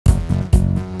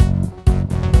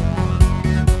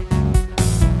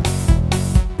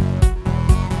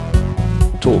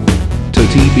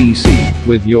BBC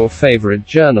with your favorite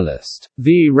journalist, V.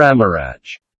 Ramaraj.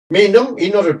 மீண்டும்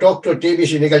இன்னொரு talk to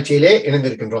DPC நிகழ்ச்சியிலே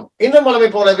இணைந்திருக்கின்றோம். இன்னும் வழமை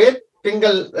போலவே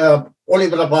திங்கள்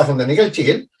ஒளிபரப்பாகின்ற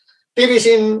நிகழ்ச்சியில்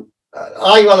டிபிசியின்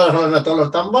ஆய்வாளர்களான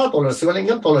தோழர் தம்பா, தோழர்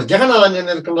சிவலிங்கம், தோழர்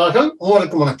ஜெகநாதன் இருக்கின்றார்கள்.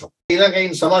 மூவருக்கும் வணக்கம்.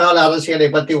 இலங்கையின் சமகால அரசியலை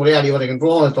பற்றி உரையாடி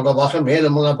வருகின்றோம். அது தொடர்பாக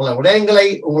மேலும் பல விடயங்களை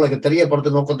உங்களுக்கு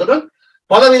தெரியப்படுத்தும் நோக்கத்துடன்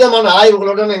பலவிதமான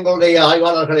ஆய்வுகளுடன் எங்களுடைய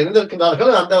ஆய்வாளர்கள்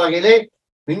இருந்திருக்கின்றார்கள். அந்த வகையிலே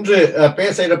இன்று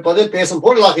பேசும்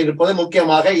பொருளாக இருப்பது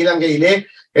முக்கியமாக இலங்கையிலே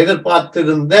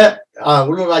எதிர்பார்த்திருந்த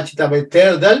உள்ளூராட்சி சபை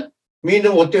தேர்தல்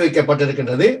மீண்டும்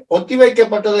ஒத்திவைக்கப்பட்டிருக்கின்றது.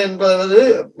 ஒத்திவைக்கப்பட்டது என்பது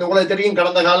உங்களுக்கு தெரியும்,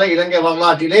 கடந்த கால இலங்கை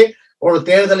வரலாற்றிலே ஒரு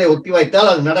தேர்தலை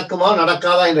ஒத்திவைத்தால் அது நடக்குமா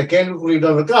நடக்காதா என்ற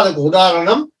கேள்விக்குறியிடம் இருக்கு. அதுக்கு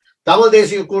உதாரணம் தமிழ்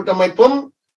தேசிய கூட்டமைப்பும்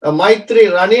மைத்ரி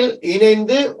ரணில்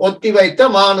இணைந்து ஒத்திவைத்த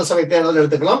மாகாண சபை தேர்தல்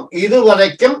எடுத்துக்கலாம்.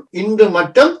 இதுவரைக்கும் இன்று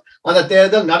மட்டும் அந்த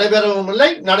தேர்தல் நடைபெறவும் இல்லை,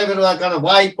 நடைபெறுவதற்கான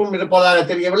வாய்ப்பும் இருப்பதாக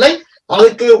தெரியவில்லை.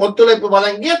 அதுக்கு ஒத்துழைப்பு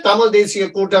வழங்கிய தமிழ் தேசிய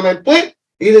கூட்டமைப்பு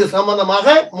இது சம்பந்தமாக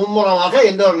மும்முரமாக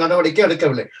எந்த ஒரு நடவடிக்கை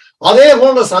எடுக்கவில்லை. அதே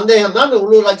போன்ற சந்தேகம் தான் இந்த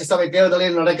உள்ளூராட்சி சபை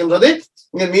தேர்தலில் நடக்கின்றது.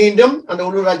 இங்க மீண்டும் அந்த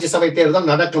உள்ளூராட்சி சபை தேர்தல்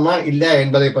நடக்குமா இல்லை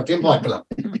என்பதை பற்றியும் பார்க்கலாம்.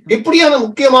 இப்படியான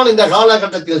முக்கியமான இந்த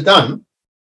காலகட்டத்தில் தான்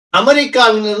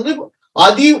அமெரிக்காவிலிருந்து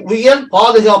அதி உயர்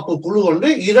பாதுகாப்பு குழு ஒன்று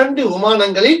 2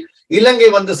 விமானங்களில்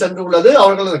இலங்கை வந்து சென்றுள்ளது.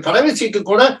 அவர்களது கடமை சீட்டு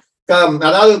கூட,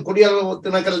 அதாவது குடியரசு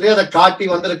தினத்திலே அதை காட்டி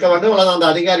வந்திருக்க வேண்டும், அல்லது அந்த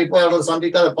அதிகாரி போய் அவர்கள்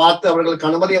சந்தித்து அதை பார்த்து அவர்களுக்கு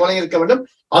அனுமதியை வழங்கியிருக்க வேண்டும்.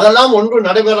 அதெல்லாம் ஒன்று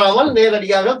நடைபெறாமல்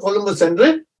நேரடியாக கொழும்பு சென்று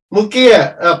முக்கிய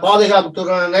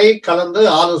பாதுகாப்புத்துறையினை கலந்து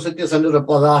ஆலோசித்து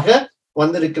சென்றிருப்பதாக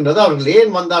வந்திருக்கின்றது. அவர்கள்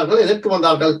ஏன் வந்தார்கள், எதற்கு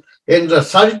வந்தார்கள் என்ற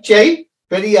சர்ச்சை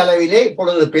பெரிய அளவிலே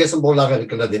இப்பொழுது பேசும் பொருளாக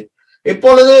இருக்கின்றது.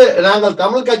 இப்பொழுது நாங்கள்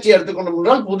தமிழ் கட்சி எடுத்துக்கொண்டோம்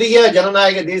என்றால் புதிய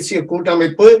ஜனநாயக தேசிய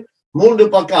கூட்டமைப்பு 3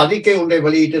 பக்க அறிக்கை ஒன்றை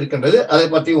வெளியிட்டு இருக்கின்றது. அதை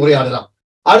பற்றி உரையாடலாம்.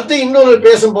 அடுத்து இன்னொரு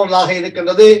பேசும் பொருளாக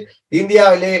இருக்கின்றது,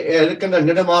 இந்தியாவிலே இருக்கின்ற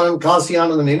நெடுமாறன்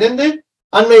காசியானந்தன் இணைந்து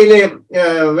அண்மையிலே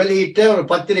வெளியிட்ட ஒரு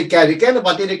பத்திரிகை அறிக்கை. அந்த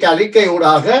பத்திரிகை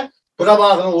அறிக்கையூடாக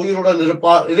பிரபாகரன் உயிருடன்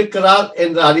இருக்கிறார்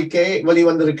என்ற அறிக்கை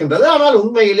வெளிவந்திருக்கின்றது. ஆனால்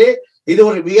உண்மையிலே இது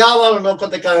ஒரு வியாபார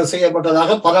நோக்கத்துக்காக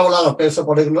செய்யப்பட்டதாக பரவலாக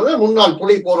பேசப்படுகின்றது. முன்னாள்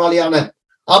புலி போராளியான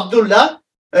அப்துல்லா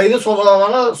இது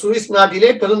சொல்லமான சுவிஸ் நாட்டிலே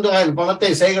பெருந்தொகையின் பணத்தை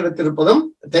சேகரித்திருப்பதும்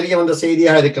தெரிய வந்த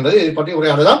செய்தியாக இருக்கின்றது. இதை பற்றி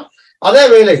உரையாடலாம். அதே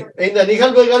வேளை இந்த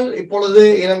நிகழ்வுகள் இப்பொழுது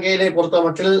இலங்கையிலே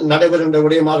பொறுத்தமட்டில் நடைபெறுகின்ற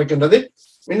விடயமாக இருக்கின்றது.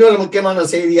 இன்னொரு முக்கியமான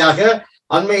செய்தியாக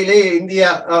அண்மையிலே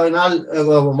இந்தியாவினால்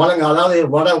அதாவது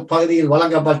வட பகுதியில்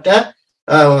வழங்கப்பட்ட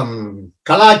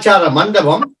கலாச்சார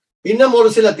மண்டபம் இன்னும் ஒரு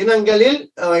சில தினங்களில்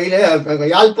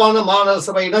யாழ்ப்பாண மாநகர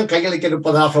சபையிடம் கையளிக்க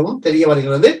இருப்பதாகவும் தெரிய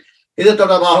வருகிறது. இது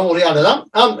தொடர்பாக உரையாடலாம்.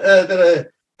 திரு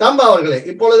தம்பா அவர்களே,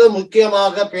 இப்பொழுது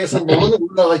முக்கியமாக பேசும்போது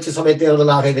உள்ளாட்சி சபை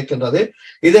தேர்தலாக இருக்கின்றது.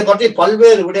 இதை பற்றி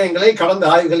பல்வேறு விடயங்களை கடந்த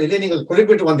ஆய்வுகளிலே நீங்கள்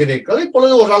குறிப்பிட்டு வந்திருக்கிறீர்கள்.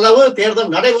 இப்பொழுது ஓரளவு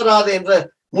தேர்தல் நடைபெறாது என்ற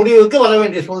முடிவுக்கு வர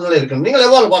வேண்டிய சூழ்நிலை இருக்கு. நீங்கள்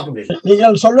எவ்வாறு பார்க்க முடியும்?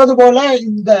 நீங்கள் சொல்வது போல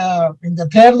இந்த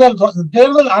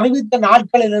தேர்தல் அறிவித்த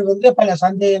நாட்களிலிருந்து பல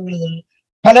சந்தேகங்கள்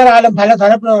பலராலும் பல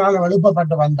தரப்பினராலும்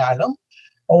எழுப்பப்பட்டு வந்தாலும்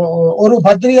ஒரு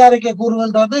பத்திரிகை அறிக்கை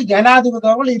கூறுகின்றது, ஜனாதிபதி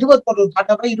அவர்கள்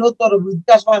 21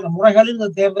 வித்தியாசமான முறைகளில் இந்த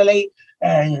தேர்தலை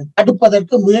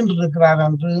தடுப்பதற்கு முயன்றிருக்கிறார்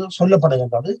என்று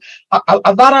சொல்லப்படுகின்றது.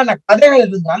 அவ்வாறான கதைகள்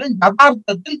இருந்தாலும்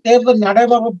யதார்த்தத்தில் தேர்தல்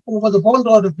நடைபெறப் போவது போன்ற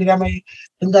ஒரு திறமை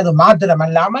இருந்தது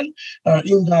மாத்திரமல்லாமல்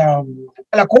இந்த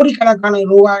பல கோடிக்கணக்கான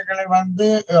ரூபாய்களை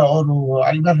ஒரு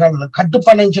இவர்கள்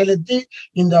கட்டுப்பணம் செலுத்தி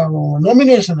இந்த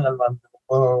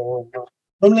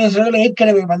நொமினேஷன்கள்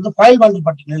ஏற்கனவே ஃபைல்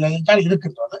பண்ணப்பட்ட நிலையில் தான்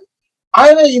இருக்கின்றது.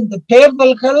 ஆகவே இந்த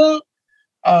தேர்தல்கள்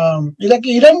இதற்கு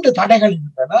 2 தடைகள்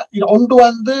இருந்தன. ஒன்று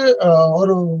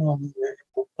ஒரு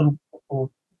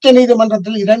உச்ச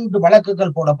நீதிமன்றத்தில் 2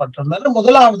 வழக்குகள் போடப்பட்டிருந்தன.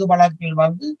 முதலாவது வழக்கில்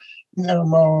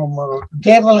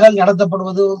தேர்தல்கள்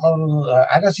நடத்தப்படுவது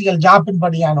அரசியல்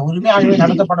ஜாப்பின்படியான உரிமை, ஆகவே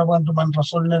நடத்தப்பட வேண்டும் என்ற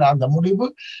சொல்ல அந்த முடிவு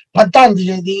 10ஆம்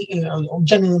தேதி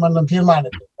உச்ச நீதிமன்றம்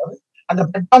தீர்மானித்திருந்தது. அந்த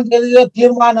 10ஆம் தேதி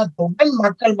தீர்மானத்துடன்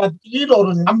மக்கள் மத்தியில்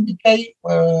ஒரு நம்பிக்கை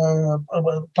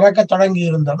பிறக்க தொடங்கி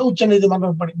இருந்தது. உச்ச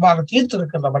நீதிமன்றம்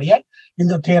தீர்த்திருக்கின்றபடியால்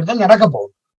இந்த தேர்தல் நடக்க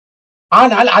போகுது.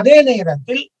 ஆனால் அதே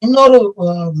நேரத்தில் இன்னொரு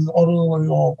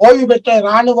ஓய்வு பெற்ற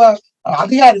இராணுவ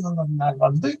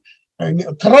அதிகாரிகள்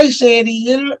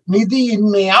திரைசேரியில்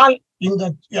நிதியின்மையால்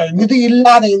இந்த நிதி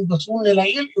இல்லாத இந்த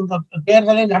சூழ்நிலையில் இந்த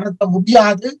தேர்தலை நடத்த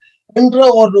முடியாது என்ற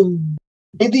ஒரு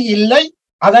நிதி இல்லை,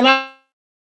 அதனால்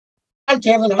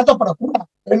தேர்தல் நடத்தப்படக்கூடாது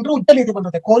என்று உச்ச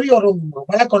நீதிமன்றத்தை கோரி ஒரு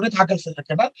வழக்கொன்றை தாக்கல்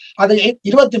செய்திருக்கிறார். அது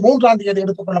 23ஆம் தேதி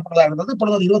எடுத்துக் கொள்ளப்பட்டதாக இருந்தது.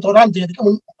 இப்பொழுது 21ஆம் தேதிக்கு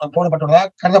முன்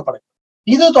போடப்பட்டுள்ளதாக கருதப்படுகிறது.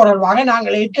 இது தொடர்பாக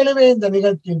நாங்கள் ஏற்கனவே இந்த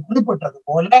நிகழ்ச்சியில் குறிப்பிட்டது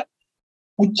போல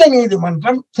உச்ச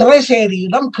நீதிமன்றம்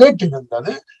திரைசேரியிடம்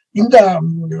கேட்டிருந்தது.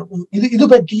 இது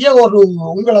பற்றிய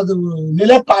உங்களது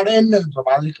நிலைப்பாடு என்ன என்ற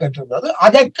மாதிரி கேட்டிருந்தது.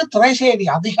 அதற்கு திரைசேரி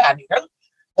அதிகாரிகள்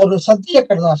ஒரு சத்திய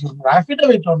கடிதாசி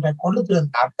அபிடவிட் ஒன்றை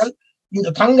கொடுத்திருந்தார்கள்.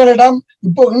 இந்த தங்களிடம்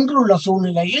இப்போ இன்றுள்ள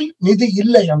சூழ்நிலையில் நிதி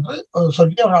இல்லை என்று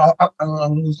சொல்லி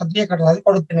சத்திய கடிதாசி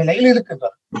கொடுத்த நிலையில்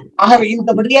இருக்கின்றது. ஆகவே இந்த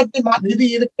விடயத்தில் நிதி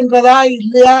இருக்கின்றதா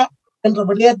இல்லையா என்ற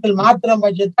விடயத்தில் மாத்திரம்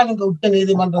வச்சுத்தான் இந்த உச்ச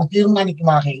நீதிமன்றம்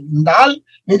தீர்மானிக்குமாக இருந்தால்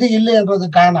நிதி இல்லை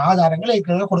என்பதற்கான ஆதாரங்கள்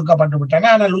ஏற்கனவே கொடுக்கப்பட்டு விட்டன.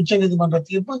 ஆனால் உச்ச நீதிமன்ற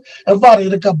தீர்ப்பு எவ்வாறு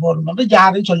இருக்க போறோம் என்று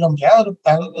யாரும் சொல்ல முடியாது.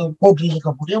 ஒரு கோர்ட்டில்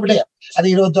இருக்கக்கூடிய விடயம் அது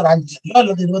 21ஆம் தேதியோ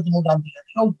அல்லது 23ஆம்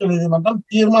தேதியோ உச்ச நீதிமன்றம்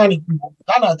தீர்மானிக்கும்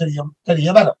போதுதான் அது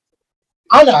தெரிய வரும்.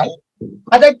 ஆனால்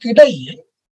அதற்கிடையில்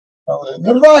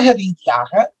நிர்வாக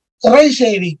ரீதியாக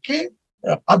திரைசேரிக்கு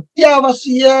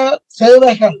அத்தியாவசிய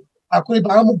சேவைகள்,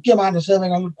 குறிப்பாக முக்கியமான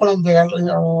சேவைகள், குழந்தைகள்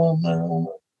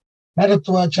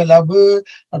மருத்துவ செலவு,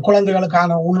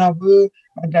 குழந்தைகளுக்கான உணவு,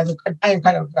 மற்றது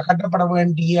கட்டப்பட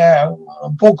வேண்டிய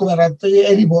போக்குவரத்து,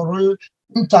 எரிபொருள்,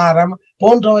 மின்சாரம்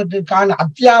போன்றவற்றிற்கான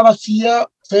அத்தியாவசிய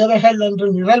சேவைகள் என்று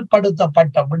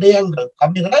நிரல்படுத்தப்பட்ட விடயங்கள்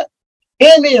தவிர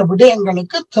ஏனைய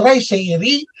விடயங்களுக்கு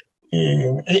திரைசேரி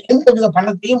எந்தவித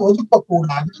பணத்தையும்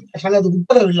ஒதுக்கக்கூடாது, தனது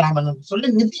உத்தரவு இல்லாமல் என்று சொல்லி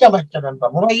நிதியமைச்சர் என்ற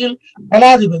முறையில்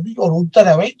ஜனாதிபதி ஒரு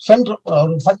உத்தரவை சென்று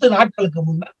ஒரு 10 நாட்களுக்கு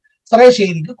முன்னர்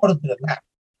திரைசேரிக்கு கொடுத்திருந்தார்.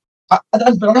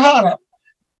 அதன் பிரகாரம்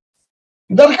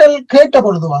இவர்கள் கேட்ட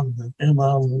பொழுது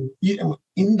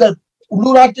இந்த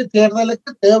உள்ளூராட்சி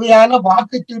தேர்தலுக்கு தேவையான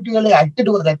வாக்குச்சீட்டுகளை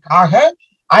அச்சிடுவதற்காக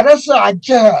அரசு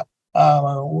அச்சக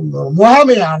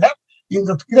முகாமையாளர்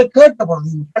இதை கேட்ட பொழுது,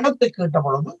 இந்த பணத்தை கேட்ட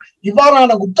பொழுது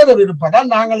இவ்வாறான உத்தரவு இருப்பதால்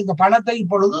நாங்கள் இந்த பணத்தை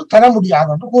இப்பொழுது தர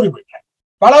முடியாது என்று கூறிவிட்டார்.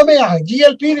 வளமையாக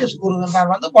GLPS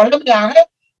கூறுகின்றார் வளமையாக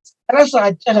அரசு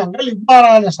அச்சகங்கள்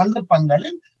இவ்வாறான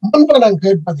சந்தர்ப்பங்களில் முன்பணம்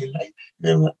கேட்பதில்லை.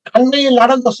 அண்மையில்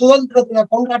நடந்த சுதந்திர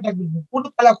கொண்டாட்டங்களுக்கு கூட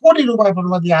பல கோடி ரூபாய்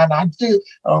பெறுமதியான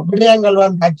விடயங்கள்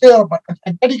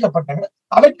அச்சடிக்கப்பட்டன.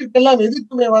 அவற்றுக்கெல்லாம்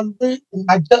எதுக்குமே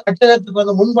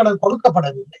அச்சகத்துக்கு முன்பணம்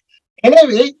கொடுக்கப்படவில்லை.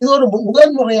 எனவே இது ஒரு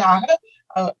முதன்முறையாக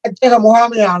அச்சக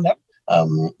முகாமையாளர்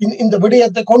இந்த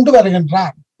விடயத்தை கொண்டு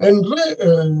வருகின்றார் என்று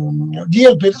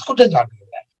GLPS குற்றம்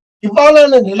சாட்டுகிறார்.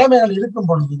 இவ்வாறான நிலைமைகள் இருக்கும்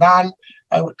பொழுதுதான்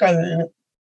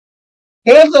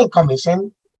தேர்தல் கமிஷன்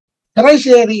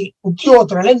திரைசேரி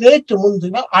உத்தியோகத்தர்களை நேற்று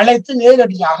முன்தினம் அழைத்து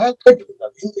நேரடியாக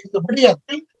கேட்டிருந்தது. இந்த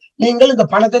விடயத்தில் நீங்கள் இந்த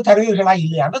பணத்தை தருவீர்களா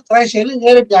இல்லையான திரைசேரி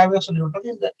நேரடியாகவே சொல்லிவிட்டது.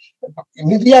 இந்த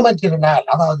நிதியமைச்சரினால்,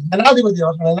 அதாவது ஜனாதிபதி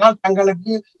அவர்களினால்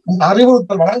தங்களுக்கு இந்த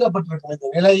அறிவுறுத்தல் வழங்கப்பட்டிருக்கும் இந்த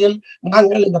நிலையில்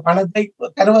நாங்கள் இந்த பணத்தை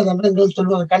தருவதென்று எங்களுக்கு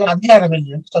சொல்வதற்கான அதிகாரம்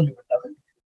இல்லை என்று சொல்லிவிட்டது.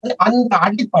 அந்த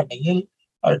அடிப்படையில்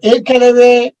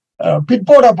ஏற்கனவே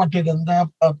பிற்போடப்பட்டிருந்த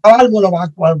பால் மூல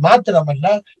வாக்குகள் மாத்திரமல்ல,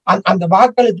 அந்த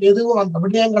வாக்களிப்பு எதுவும் அந்த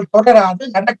விடயங்கள் தொடராது,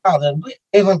 நடக்காது என்று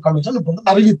தேர்தல் கமிஷன் இப்போது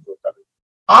அறிவித்துவிட்டது.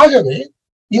 ஆகவே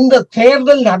இந்த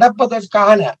தேர்தல்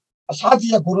நடப்பதற்கான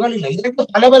சாத்தியக்கூறுகள் இல்லை. இதற்கு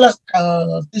பல பல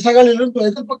திசைகளிலிருந்து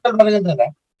எதிர்ப்புகள் வருகின்றன.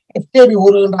 FEB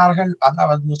கூறுகின்றார்கள்,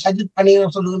 அதாவது சஜித்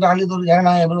பணியர் சொல்லுகின்றார்கள் இது ஒரு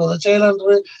ஜனநாயக விரோத செயல்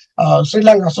என்று,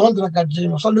 ஸ்ரீலங்கா சுதந்திர கட்சி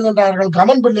சொல்லுகின்றார்கள்,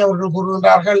 கமன் பிள்ளை அவர்கள்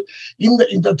கூறுகின்றார்கள்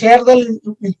இந்த தேர்தல்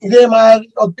இதே மாதிரி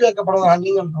ஒத்திவைக்கப்படுவதால்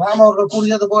நீங்கள் ராம் அவர்கள்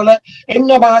கூறியது போல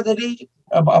என்ன மாதிரி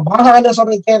மாகாண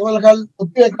சபை தேர்தல்கள்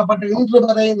ஒத்திவைக்கப்பட்டு இன்று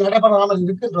வரை நடைபெறாமல்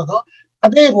இருக்கின்றதோ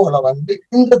அதே போல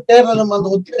இந்த தேர்தலும்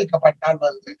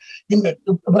ஒத்திவைக்கப்பட்டால்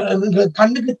இந்த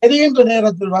கண்ணுக்கு தெரிகின்ற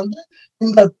நேரத்தில்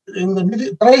இந்த நிதி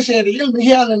திரைசேரியில்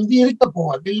மிகையான நிதி இருக்க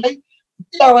போவதில்லை.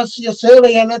 அத்தியாவசிய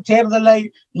சேவை என தேர்தலை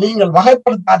நீங்கள்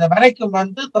வகைப்படுத்தாத வரைக்கும்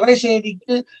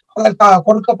திரைசேரிக்கு அதற்காக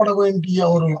கொடுக்கப்பட வேண்டிய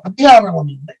ஒரு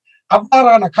அதிகாரம் இல்லை.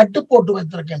 அவ்வாறான கட்டுப்போட்டு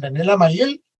வைத்திருக்கின்ற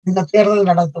நிலைமையில் இந்த தேர்தல்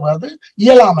நடத்துவது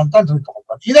இயலாமல் தான்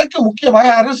இருக்க. இதற்கு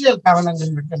முக்கியமாக அரசியல்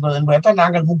காரணங்கள் இருக்கின்றது என்பதை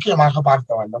நாங்கள் முக்கியமாக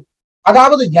பார்க்க வேண்டும்.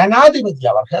 அதாவது ஜனாதிபதி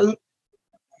அவர்கள்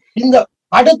இந்த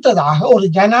அடுத்ததாக ஒரு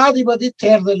ஜனாதிபதி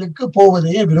தேர்தலுக்கு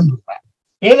போவதையே விரும்புகிறார்.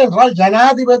 ஏனென்றால்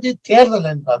ஜனாதிபதி தேர்தல்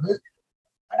என்பது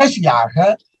கடைசியாக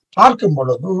பார்க்கும்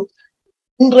பொழுது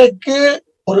இன்றைக்கு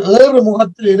ஒரு ஏறு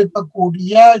முகத்தில்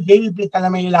இருக்கக்கூடிய JVP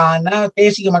தலைமையிலான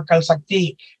தேசிய மக்கள் சக்தி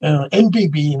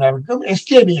NPP-யினருக்கும்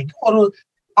SKB-க்கும் ஒரு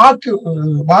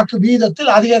வாக்கு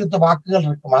வீதத்தில் அதிகரித்த வாக்குகள்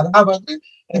இருக்கும். அதாவது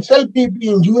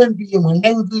SLPP-யும் UNP-யும்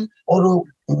இணைந்து ஒரு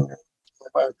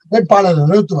வேட்பாளரை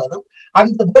நிறுத்துவதும்,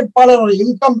 அந்த வேட்பாளர் ஒரு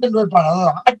இன்கம்பென்ட்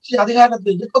வேட்பாளர், ஆட்சி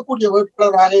அதிகாரத்தில் இருக்கக்கூடிய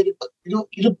வேட்பாளராக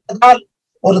இருப்பதால்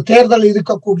ஒரு தேர்தல்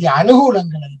இருக்கக்கூடிய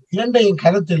அனுகூலங்களை இரண்டையும்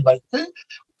கருத்தில் வைத்து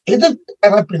எதிர்ப்பு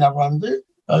தரப்பினர்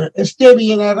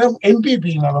SKB-யினரும்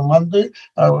NPP-யினரும்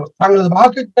தங்களது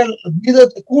வாக்குகள்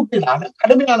வீதத்தை கூட்டினாலும்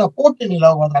கடுமையான போட்டி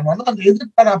நிலவுவதால் அந்த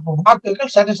எதிர்த்தரப்பு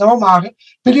வாக்குகள் சரிசமமாக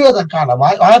பிரிவதற்கான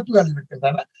வாய்ப்புகள்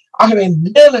இருக்கின்றன. ஆகவே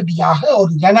நேரடியாக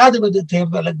ஒரு ஜனாதிபதி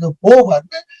தேர்தலுக்கு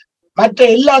போவது மற்ற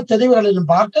எல்லா தெரிவுகளிலும்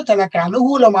பார்க்க தனக்கு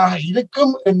அனுகூலமாக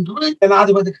இருக்கும் என்று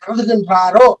ஜனாதிபதி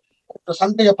கருதுகின்றாரோ என்று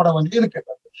சந்தேகப்பட வேண்டி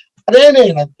இருக்கிறது. அதே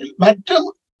நேரத்தில் மற்றும்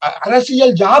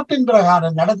அரசியல் ஜாப்பின்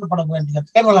பிரகாரம் நடத்தப்பட வேண்டிய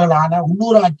தேர்தல்களான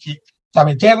உள்ளூராட்சி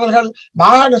சபை தேர்தல்கள்,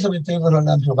 மாகாண சபை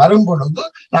தேர்தல்கள் என்று வரும் பொழுது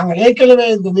நாங்கள் ஏற்கனவே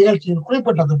இந்த நிகழ்ச்சியில்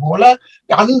குறிப்பிட்டது போல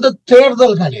அந்த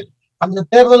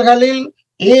தேர்தல்களில்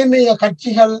ஏனைய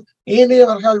கட்சிகள்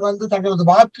ஏனையவர்கள் தங்களது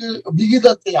வாக்கு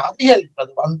விகிதத்தை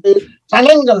அதிகரிப்பது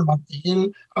ஜனங்கள் மத்தியில்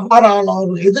அவ்வாறான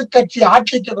ஒரு எதிர்கட்சி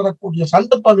ஆட்சிக்கு வரக்கூடிய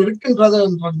சந்தர்ப்பம் இருக்கின்றது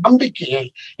என்ற நம்பிக்கையை,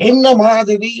 என்ன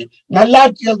மாதிரி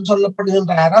நல்லாட்சி என்று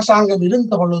சொல்லப்படுகின்ற அரசாங்கம்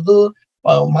இருந்த பொழுது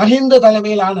மஹிந்த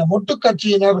தலைமையிலான மொட்டு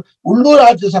கட்சியினர்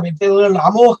உள்ளூராட்சி சபை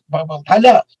தேர்தல்கள்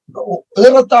பல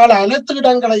ஏறத்தாழ அனைத்து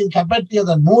இடங்களையும்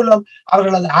கைப்பற்றியதன் மூலம்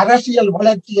அவர்களது அரசியல்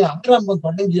வளர்ச்சியை ஆரம்பம்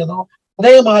தொடங்கியதோ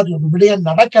அதே மாதிரி ஒரு விடயம்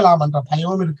நடக்கலாம் என்ற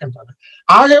பயமும் இருக்கின்றது.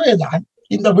 ஆகவேதான்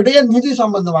இந்த விடயம் நிதி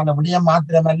சம்பந்தமான விடயம்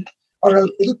மாத்திரமல்ல, அவர்கள்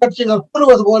எதிர்கட்சியினர்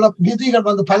கூறுவது போல நிதிகள்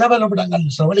பல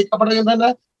இடங்களில்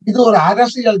செலவழிக்கப்படுகின்றன, இது ஒரு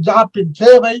அரசியல் ஜாப்பின்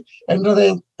தேவை என்றதை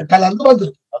கலந்து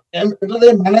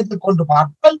என்றதை மனத்தில் கொண்டு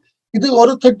பார்த்தால் இது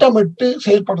ஒரு திட்டமிட்டு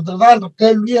செயல்படுத்துறதா என்ற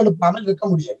கேள்வி எழுப்பாமல் இருக்க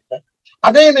முடியவில்லை.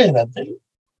 அதே நேரத்தில்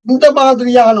இந்த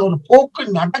மாதிரியான ஒரு போக்கு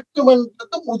நடக்கும்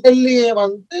என்றது முதல்லயே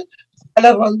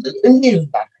பலர்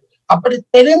எண்ணியிருந்தார்கள். அப்படி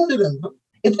தெரிந்திருந்தும்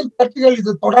எதிர்கட்சிகள்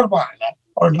இது தொடர்பான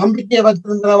ஒரு நம்பிக்கையை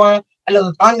வைத்திருந்தவா அல்லது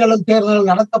தாங்களும் தேர்தல்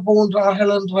நடத்த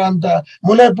போகின்றார்கள் என்ற அந்த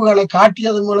முனைப்புகளை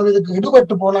காட்டியதன் மூலம் இதுக்கு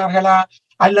ஈடுபட்டு போனார்களா,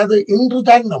 அல்லது இன்று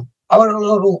தன்னும் அவர்கள்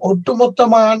ஒரு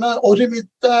ஒட்டுமொத்தமான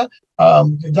ஒருமித்த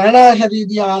ஜனநாயக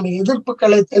ரீதியான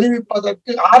எதிர்ப்புகளை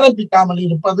தெரிவிப்பதற்கு ஆரம்பிக்காமல்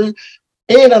இருப்பது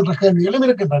ஏன் என்ற கேள்விகளும்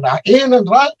இருக்கின்றன.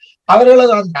 ஏனென்றால்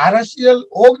அவர்களது அந்த அரசியல்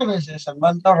ஆர்கனைசேஷன்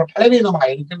அவர்கள் பலவீனமாக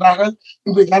இருக்கின்றார்கள்.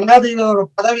 இன்று ஜனாதிபதி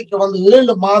பதவிக்கு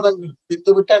 7 மாதங்கள்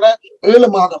பிடித்து விட்டன. 7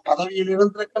 மாதம் பதவியில்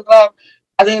இருந்திருக்கின்றார்.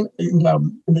 அதே இந்த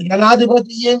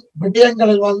ஜனாதிபதியின்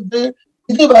விடயங்களில்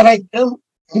இதுவரைக்கும்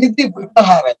நிதி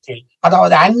விவகாரத்தில்,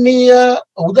 அதாவது அந்நிய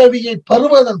உதவியை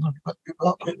பெறுவதன்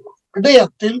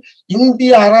விடயத்தில்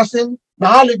இந்திய அரசின்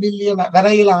 4 பில்லியன்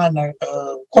வரையிலான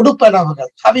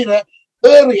கொடுப்பனவுகள் தவிர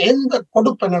வேறு எந்த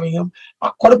கொடுப்பனவையும்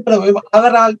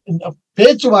அவரால்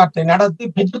பேச்சுவார்த்தை நடத்தி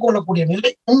பெற்றுக்கொள்ளக்கூடிய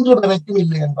நிலை இன்று வரைக்கும்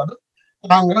இல்லை என்பது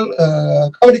நாங்கள்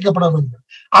கவனிக்கப்பட வேண்டும்.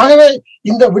 ஆகவே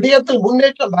இந்த விடயத்தில்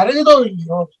முன்னேற்றம் வருகிறதோ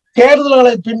இல்லையோ,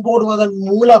 தேர்தல்களை பின்போடுவதன்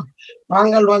மூலம்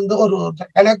நாங்கள் ஒரு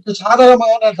தனக்கு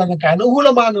சாதகமான தனக்கு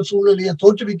அனுகூலமான சூழ்நிலையை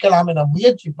தோற்றுவிக்கலாம் என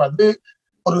முயற்சிப்பது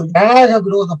ஒரு ஜனநாயக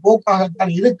விரோத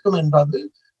போக்காகத்தான் இருக்கும் என்பது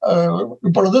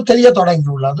இப்பொழுது தெரிய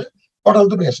தொடங்கியுள்ளது.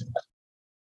 தொடர்ந்து பேசுங்கள்.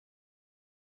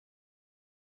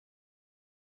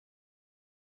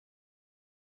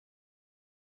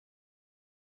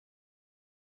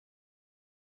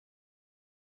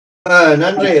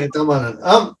 நன்றி தம்பானன்.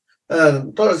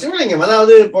 சிவலிங்கம்,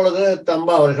 அதாவது இப்பொழுது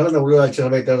தம்பா அவர்கள் இந்த உள்ளூராட்சி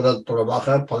சபை தேர்தல்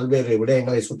தொடர்பாக பல்வேறு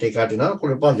விடயங்களை சுட்டிக்காட்டினார்.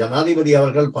 குறிப்பாக ஜனாதிபதி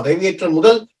அவர்கள் பதவியேற்ற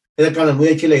முதல் இதற்கான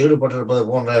முயற்சியில ஈடுபட்டிருப்பது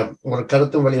போன்ற ஒரு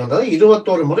கருத்தும் வெளிவந்தது.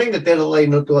 21 முறை இந்த தேர்தலை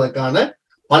நிறுத்துவதற்கான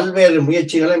பல்வேறு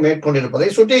முயற்சிகளை மேற்கொண்டிருப்பதை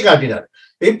சுட்டிக்காட்டினார்.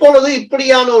 இப்பொழுது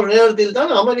இப்படியான ஒரு நேரத்தில்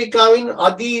தான் அமெரிக்காவின்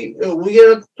அதி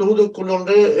உயர் தூதுக்குழு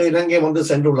ஒன்று இலங்கை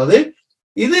சென்றுள்ளது.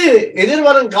 இது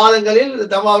எதிர்வரும் காலங்களில்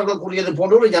அவர்கள் கூறியது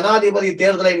போன்ற ஒரு ஜனாதிபதி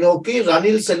தேர்தலை நோக்கி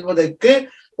ரணில் செல்வதற்கு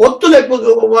ஒத்துழைப்பு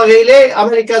வகையிலே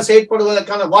அமெரிக்கா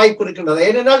செயற்படுவதற்கான வாய்ப்பு இருக்கின்றது.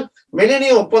 ஏனென்றால்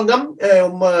மெலினிய ஒப்பந்தம்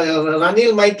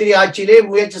ரணில் மைத்திரி ஆட்சியிலே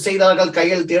முயற்சி செய்தார்கள்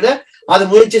கையெழுத்திட, அது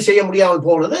முயற்சி செய்ய முடியாமல்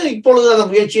போனது. இப்பொழுது அந்த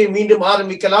முயற்சியை மீண்டும்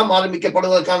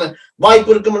ஆரம்பிக்கப்படுவதற்கான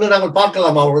வாய்ப்பு இருக்கும் என்று நாங்கள்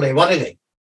பார்க்கலாம். அவர்களுடைய வருகை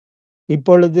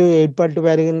இப்பொழுது ஏற்பட்டு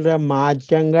வருகின்ற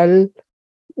மாற்றங்கள்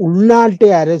உள்நாட்டு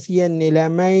அரசியல்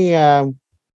நிலைமை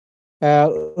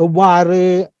எவ்வாறு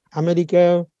அமெரிக்க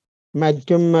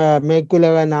மற்றும்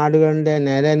மேற்குலக நாடுகளுடைய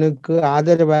நலனுக்கு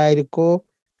ஆதரவாக இருக்கோ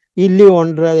இல்லையோ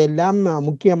என்றதெல்லாம்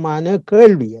முக்கியமான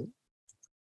கேள்விகள்.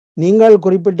 நீங்கள்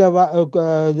குறிப்பிட்ட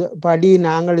படி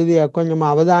நாங்கள் இது கொஞ்சம்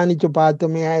அவதானிச்சு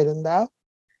பார்த்துமே இருந்தா,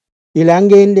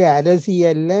 இலங்கையின்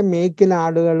அரசியல்ல மேற்கு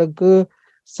நாடுகளுக்கு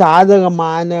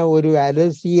சாதகமான ஒரு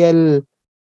அரசியல்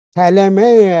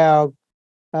தலைமை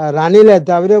ரணிலை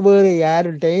தவிர வேறு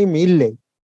யார்கிட்டையும் இல்லை.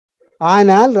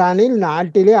 ஆனால் ரணில்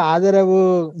நாட்டிலே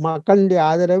மக்களுடைய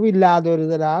ஆதரவு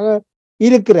இல்லாதவராக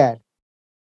இருக்கிறார்.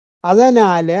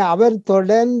 அதனால அவர்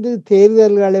தொடர்ந்து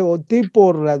தேர்தல்களை ஒத்தி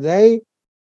போடுறதை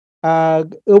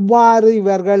எவ்வாறு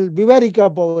இவர்கள் விவரிக்க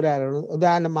போகிறார்கள்.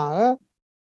 உதாரணமாக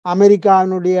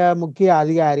அமெரிக்காவினுடைய முக்கிய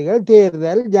அதிகாரிகள்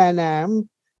தேர்தல், ஜனம்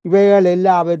இவைகள்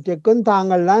எல்லாவற்றுக்கும்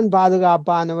தாங்கள் தான்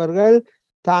பாதுகாப்பானவர்கள்,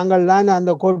 தாங்கள் தான்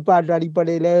அந்த கோட்பாட்டு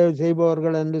அடிப்படையில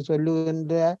செய்பவர்கள் என்று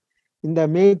சொல்லுகின்ற இந்த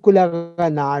மேற்குலக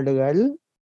நாடுகள்,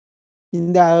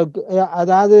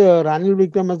 அதாவது ரணில்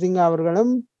விக்ரமசிங்க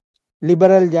அவர்களும்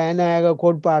லிபரல் ஜனநாயக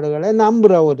கோட்பாடுகளை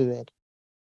நம்புற ஒருவர்.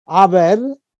 அவர்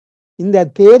இந்த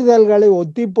தேர்தல்களை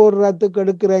ஒத்தி போடுறதுக்கு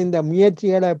எடுக்கிற இந்த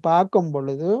முயற்சிகளை பார்க்கும்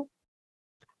பொழுது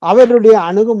அவருடைய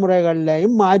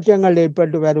அணுகுமுறைகளிலையும் மாற்றங்கள்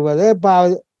ஏற்பட்டு வருவதை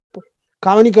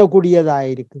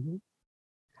கவனிக்கக்கூடியதாயிருக்குது.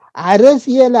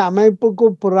 அரசியல் அமைப்புக்கு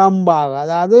புறம்பாக,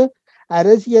 அதாவது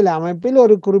அரசியல் அமைப்பில்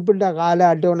ஒரு குறிப்பிட்ட கால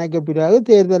அட்டவணைக்கு பிறகு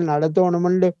தேர்தல் நடத்தணும்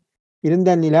என்று இருந்த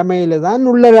நிலைமையில தான்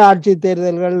உள்ளாட்சி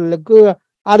தேர்தல்களுக்கு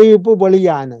அறிவிப்பு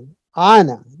வெளியானது.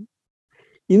 ஆனால்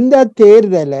இந்த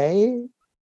தேர்தலை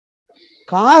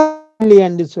காலி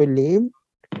என்று சொல்லி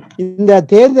இந்த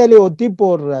தேர்தலை ஒத்தி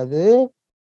போடுறது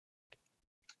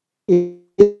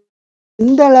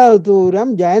இந்த அளவு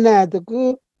தூரம் ஜனநாயகத்துக்கு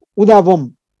உதவும்.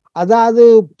 அதாவது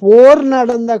போர்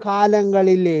நடந்த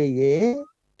காலங்களிலேயே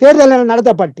தேர்தல்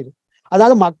நடத்தப்பட்டிருக்கு.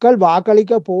 அதாவது மக்கள்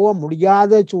வாக்களிக்க போக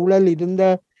முடியாத சூழல் இருந்த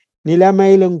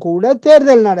நிலைமையிலும் கூட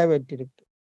தேர்தல் நடைபெற்றிருக்கு.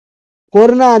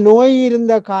 கொரோனா நோய்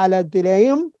இருந்த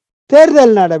காலத்திலேயும்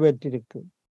தேர்தல் நடைபெற்றிருக்கு.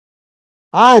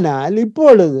 ஆனால்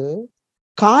இப்பொழுது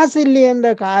காசில்லை என்ற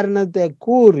காரணத்தை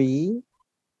கூறி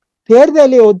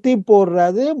தேர்தலை ஒத்தி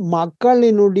போடுறது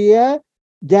மக்களினுடைய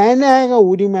ஜனநாயக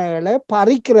உரிமைகளை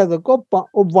பறிக்கிறதுக்கு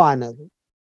ஒவ்வானது.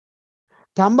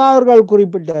 தம்பா அவர்கள்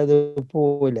குறிப்பிட்டது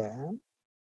போல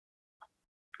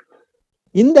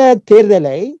இந்த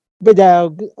தேர்தலை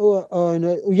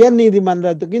உயர்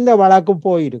நீதிமன்றத்துக்கு இந்த வழக்கு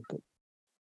போயிருக்கு.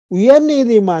 உயர்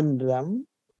நீதிமன்றம்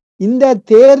இந்த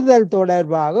தேர்தல்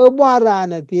தொடர்பாக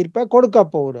எவ்வாறான தீர்ப்பை கொடுக்க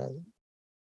போகிறது?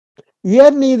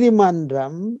 உயர்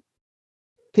நீதிமன்றம்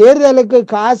தேர்தலுக்கு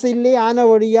காசு இல்லை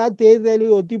ஆனபடியா தேர்தலை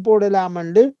ஒத்தி போடலாம்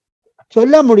என்று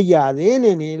சொல்ல முடியாது.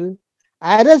 ஏனெனில்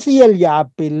அரசியல்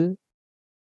யாப்பில்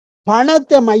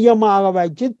பணத்தை மையமாக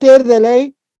வச்சு தேர்தலை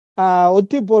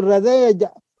ஒத்தி போடுறது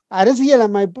அரசியல்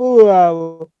அமைப்பு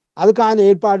அதுக்கான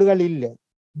ஏற்பாடுகள் இல்லை.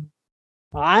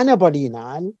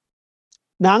 ஆனபடியினால்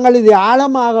நாங்கள் இது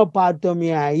ஆழமாக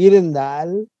பார்த்தோமே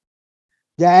இருந்தால்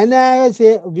ஜனநாயக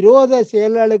விரோத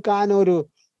செயல்களுக்கான ஒரு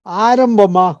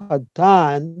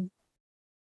ஆரம்பமாகத்தான்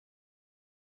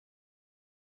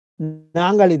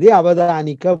நாங்கள் இதை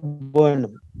அவதானிக்க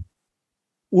வேணும்.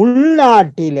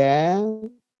 உள்நாட்டில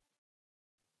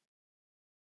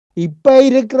இப்ப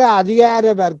இருக்கிற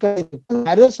அதிகார வர்க்க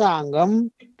அரசாங்கம்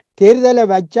தேர்தலை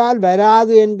வச்சால்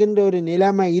வராது என்கின்ற ஒரு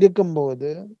நிலைமை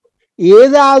இருக்கும்போது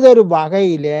ஏதாவது ஒரு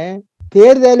வகையில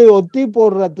தேர்தலை ஒத்தி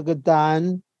போடுறதுக்குத்தான்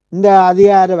இந்த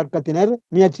அதிகார வர்க்கத்தினர்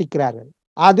முயற்சிக்கிறார்கள்.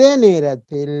 அதே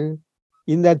நேரத்தில்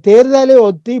இந்த தேர்தலை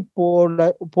ஒத்தி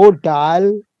போட்டால்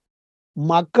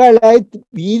மக்களை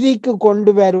வீதிக்கு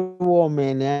கொண்டு வருவோம்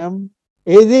என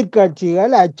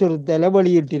எதிர்கட்சிகள் அச்சுறுத்தலை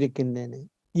வெளியிட்டிருக்கின்றன.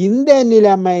 இந்த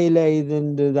நிலைமையில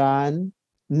இருந்துதான்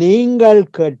நீங்கள்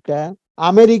கேட்ட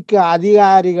அமெரிக்க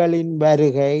அதிகாரிகளின்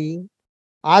வருகை,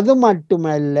 அது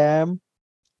மட்டுமல்ல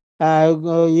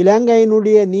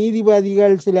இலங்கையினுடைய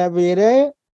நீதிபதிகள் சில பேரை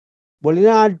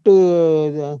வெளிநாட்டு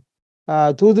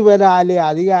தூதுவர ஆலய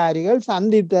அதிகாரிகள்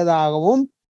சந்தித்ததாகவும்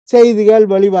செய்திகள்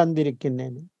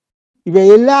வெளிவந்திருக்கின்றன. இவை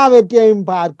எல்லாவற்றையும்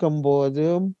பார்க்கும்போது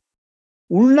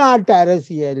உள்நாட்டு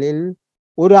அரசியலில்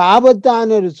ஒரு ஆபத்தான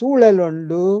ஒரு சூழல்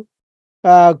ஒன்று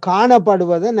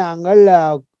காணப்படுவதை நாங்கள்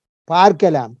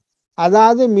பார்க்கலாம்.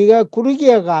 அதாவது மிக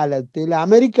குறுகிய காலத்தில்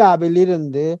அமெரிக்காவில்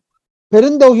இருந்து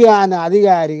பெருந்தொகையான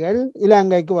அதிகாரிகள்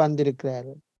இலங்கைக்கு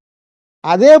வந்திருக்கிறார்கள்.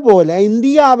 அதே போல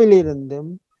இந்தியாவில் இருந்தும்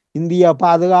இந்திய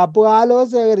பாதுகாப்பு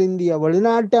ஆலோசகர், இந்திய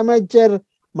வெளிநாட்டு அமைச்சர்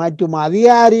மற்றும்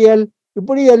அதிகாரிகள்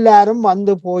இப்படி எல்லாரும்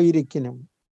வந்து போயிருக்கணும்.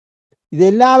 இது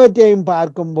எல்லாவற்றையும்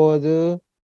பார்க்கும்போது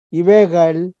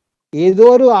இவைகள் ஏதோ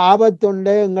ஒரு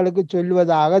ஆபத்துண்டை எங்களுக்கு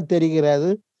சொல்வதாக தெரிகிறது.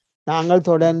 நாங்கள்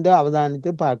தொடர்ந்து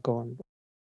அவதானித்து பார்க்க வேண்டும்.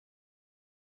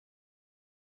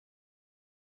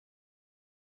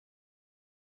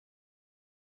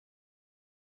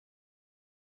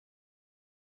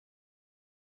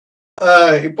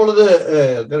 இப்பொழுது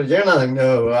ஜெயநாதன்,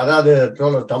 அதாவது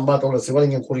தோழர் தம்பா, தோழர்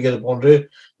சிவலிங்கம் கூறியது போன்று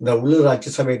இந்த உள்ளூராட்சி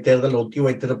சபை தேர்தல் ஒத்தி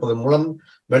வைத்திருப்பதன் மூலம்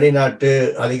வெளிநாட்டு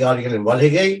அதிகாரிகளின்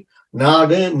வருகை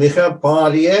நாடு மிக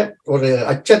பாரிய ஒரு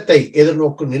அச்சத்தை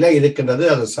எதிர்நோக்கும் நிலை இருக்கின்றது.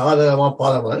 அது சாதகமா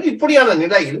பாதகமாக இப்படியான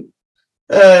நிலையில்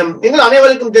எங்கள்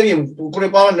அனைவருக்கும் தெரியும்,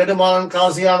 குறிப்பாக நெடுமாறன்,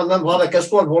 காசி ஆனந்தன், ஃபாதர்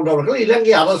கெஸ்போர்ட் போன்றவர்கள்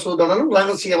இலங்கை அரசுடனும்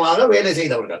ரகசியமாக வேலை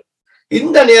செய்தவர்கள்.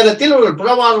 இந்த நேரத்தில் ஒரு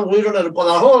பிரமாணம் உயிருடன்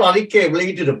இருப்பதாக ஒரு அறிக்கையை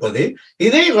வெளியிட்டிருப்பது,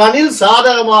 இதை ரணில்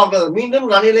சாதகமாக மீண்டும்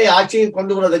ரணிலை ஆட்சியை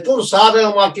கொண்டு வருவதற்கு ஒரு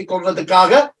சாதகமாக்கி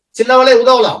கொள்வதற்காக சிலவளை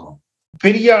உதவலாமா?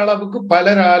 பெரிய அளவுக்கு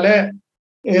பலரால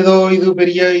ஏதோ இது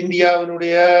பெரிய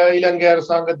இந்தியாவினுடைய இலங்கை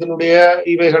அரசாங்கத்தினுடைய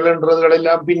இவைகள் என்றதுகள்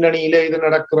எல்லாம் பின்னணியில இது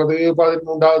நடக்கிறது.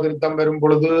 13வது திருத்தம் வரும்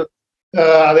பொழுது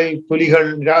அதை புலிகள்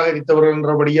நிராகரித்தவர்கள்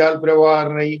என்றபடியால்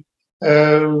பிரபாகரனை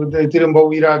திரும்ப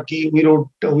உயிராக்கி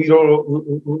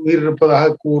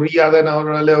உயிரிழப்பதாக கூறி அதை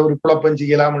அவர்களால் ஒரு குழப்பம்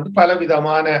செய்யலாம் என்று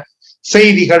பலவிதமான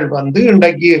செய்திகள் வந்து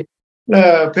இன்றைக்கு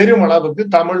பெருமளவுக்கு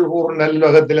தமிழ் ஊர்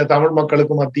நல்வகத்தில தமிழ்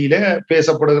மக்களுக்கு மத்தியில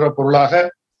பேசப்படுகிற பொருளாக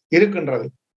இருக்கின்றது.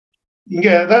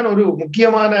 இங்கதான் ஒரு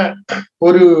முக்கியமான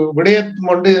ஒரு விடயம்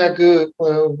ஒன்று எனக்கு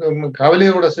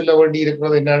கவலையோட சொல்ல வேண்டி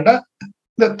இருக்கிறது என்னன்னா,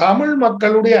 இந்த தமிழ்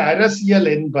மக்களுடைய அரசியல்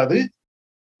என்பது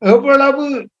எவ்வளவு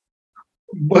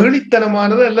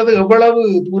வெகுளித்தனமானது அல்லது எவ்வளவு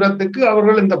தூரத்துக்கு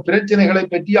அவர்கள் இந்த பிரச்சனைகளை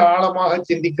பற்றி ஆழமாக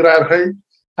சிந்திக்கிறார்கள்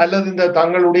அல்லது இந்த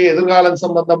தங்களுடைய எதிர்காலம்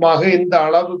சம்பந்தமாக எந்த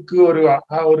அளவுக்கு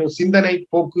ஒரு சிந்தனை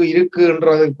போக்கு இருக்கு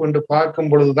என்றதை கொண்டு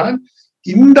பார்க்கும் பொழுதுதான்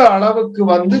இந்த அளவுக்கு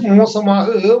மோசமாக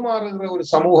ஏமாறுகிற ஒரு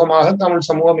சமூகமாக தமிழ்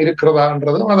சமூகம்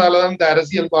இருக்கிறதான்றதும், அதாலதான் இந்த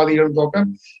அரசியல்வாதிகள் தோக்கம்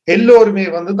எல்லோருமே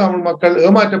தமிழ் மக்கள்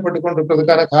ஏமாற்றப்பட்டு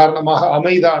கொண்டிருக்கிறதுக்கான காரணமாக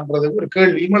அமைதான்றது ஒரு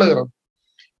கேள்வியும் எழுகிறது.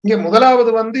 இங்க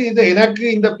முதலாவது இது எனக்கு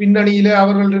இந்த பின்னணியில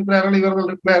அவர்கள் இருக்கிறார்கள் இவர்கள்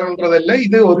இருக்கிறார்கள்ன்றதல்ல,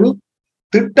 இது ஒரு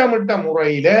திட்டமிட்ட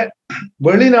முறையில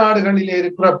வெளிநாடுகளிலே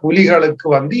இருக்கிற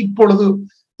புலிகளுக்கு இப்பொழுது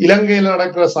இலங்கையில்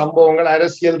நடக்கிற சம்பவங்கள்,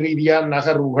 அரசியல் ரீதியான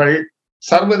நகர்வுகள்,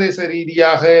 சர்வதேச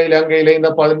ரீதியாக இலங்கையில இந்த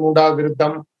 13வது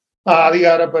திருத்தம்,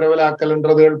 அதிகார பரவலாக்கல்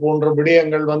என்றதுகள் போன்ற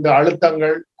விடயங்கள்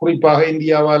அழுத்தங்கள், குறிப்பாக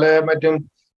இந்தியாவால மற்றும்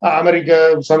அமெரிக்க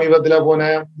சமீபத்துல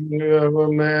போன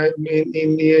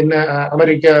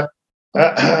அமெரிக்க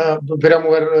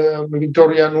பிரமுகர்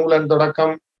விக்டோரியா நூலன்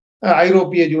தொடக்கம்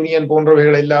ஐரோப்பிய யூனியன்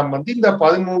போன்றவைகள் எல்லாம் இந்த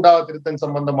 13வது திருத்தம்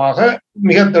சம்பந்தமாக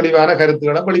மிக தெளிவான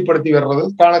கருத்துக்களை வெளிப்படுத்தி வர்றது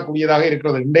காணக்கூடியதாக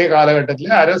இருக்கிறது. இன்றைய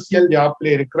காலகட்டத்தில் அரசியல்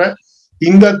யாப்பில் இருக்கிற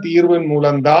இந்த தீர்வின்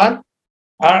மூலம்தான்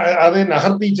அதை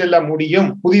நகர்த்தி செல்ல முடியும்.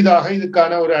 புதிதாக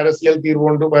இதுக்கான ஒரு அரசியல் தீர்வு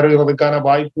ஒன்று வருகிறதுக்கான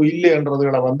வாய்ப்பு இல்லை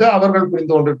என்றதுகளை அவர்கள்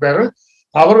புரிந்து கொண்டிருக்கிறார்கள்.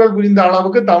 அவர்கள் புரிந்த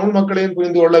அளவுக்கு தமிழ் மக்களையும்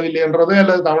புரிந்து கொள்ளவில்லை என்றது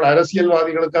அல்லது தமிழ்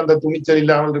அரசியல்வாதிகளுக்கு அந்த துணிச்சல்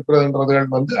இல்லாமல் இருக்கிறது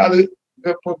என்றதுகள் அது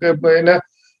என்ன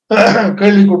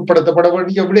கேள்விக்குட்படுத்தப்பட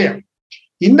வேண்டிய விடயம்.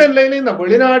 இந்த நிலையில இந்த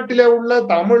வெளிநாட்டில உள்ள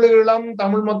தமிழீழம்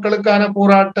தமிழ் மக்களுக்கான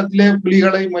போராட்டத்திலே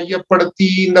புலிகளை மையப்படுத்தி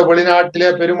இந்த வெளிநாட்டிலே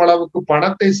பெருமளவுக்கு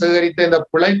பணத்தை சேகரித்த இந்த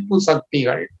பிழைப்பு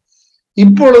சக்திகள்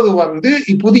இப்பொழுது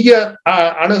புதிய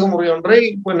அணுகுமுறை ஒன்றை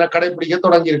கடைபிடிக்க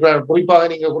தொடங்கி இருக்கிறார். குறிப்பாக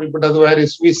நீங்க குறிப்பிட்டது வேறு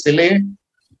சுவிஸிலே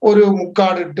ஒரு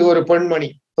முக்காடிட்டு ஒரு பெண்மணி,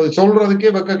 அது சொல்றதுக்கே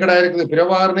வெக்கக்கடா இருக்குது.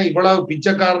 பிரபாகரனை இவ்வளவு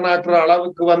பிச்சைக்காரனாக்குற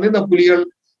அளவுக்கு இந்த புலிகள்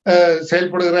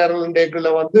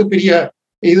செயல்படுகிறார்கள் பெரிய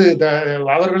இது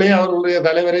அவர்களே அவர்களுடைய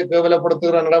தலைவரை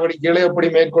கேவலப்படுத்துகிற நடவடிக்கைகளை எப்படி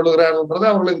மேற்கொள்கிறார்கள்ன்றது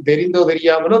அவர்களுக்கு தெரிந்தோ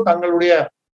தெரியாமலோ தங்களுடைய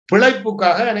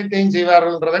பிழைப்புக்காக அனைத்தையும்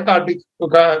செய்வார்கள்ன்றதை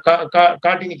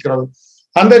காட்டி நிற்கிறது.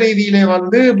 அந்த ரீதியிலே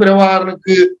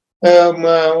பிரபாகரனுக்கு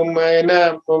என்ன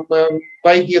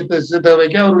வைத்தியத்தை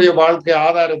தேவைக்கு அவருடைய வாழ்க்கை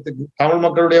ஆதாரத்துக்கு தமிழ்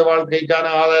மக்களுடைய வாழ்க்கைக்கான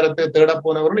ஆதாரத்தை தேட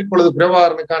போனவர்கள் இப்பொழுது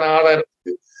பிரபாகரனுக்கான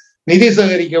ஆதாரத்துக்கு நிதி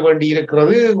சேகரிக்க வேண்டி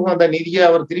இருக்கிறது. அந்த நிதியை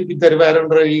அவர் திருப்பி தருவார்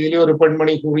என்ற ரீதியிலே ஒரு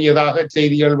பெண்மணி கூறியதாக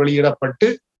செய்திகள் வெளியிடப்பட்டு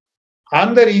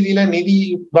அந்த ரீதியில நிதி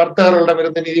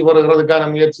வர்த்தகர்களிடமிருந்து நிதி பெறுகிறதுக்கான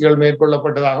முயற்சிகள்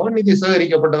மேற்கொள்ளப்பட்டதாகவும் நிதி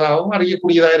சேகரிக்கப்பட்டதாகவும்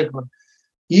அறியக்கூடியதாக இருக்கிறது.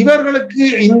 இவர்களுக்கு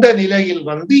இந்த நிலையில்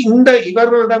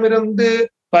இவர்களிடமிருந்து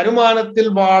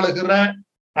வருமானத்தில் வாழுகிற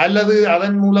அல்லது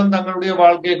அதன் மூலம் தங்களுடைய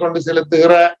வாழ்க்கையை கொண்டு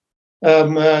செலுத்துகிற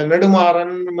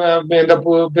நெடுமாறன் இந்த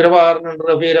பிரபாகரன்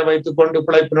என்ற பெயரை வைத்துக் கொண்டு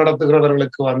பிழைப்பு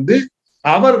நடத்துகிறவர்களுக்கு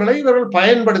அவர்களை இவர்கள்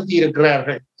பயன்படுத்தி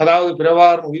இருக்கிறார்கள். அதாவது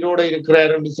பிரபாகரன் உயிரோடு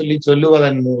இருக்கிறார் என்று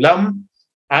சொல்லுவதன் மூலம்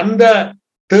அந்த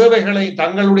தேவைகளை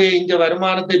தங்களுடைய இங்க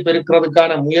வருமானத்தை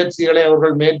பெருக்கிறதுக்கான முயற்சிகளை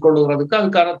அவர்கள் மேற்கொள்ளுகிறதுக்கு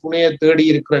அதுக்கான துணையை தேடி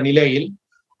இருக்கிற நிலையில்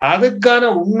அதுக்கான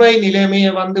உண்மை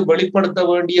நிலைமையை வெளிப்படுத்த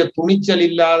வேண்டிய துணிச்சல்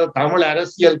இல்லாத தமிழ்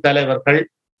அரசியல் தலைவர்கள்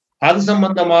அது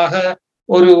சம்பந்தமாக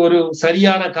ஒரு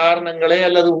சரியான காரணங்களை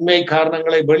அல்லது உண்மை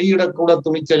காரணங்களை வெளியிடக்கூட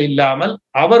துணிச்சல் இல்லாமல்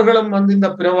அவர்களும் இந்த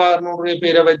பிரபாகரனுடைய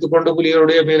பெயரை வைத்துக் கொண்டு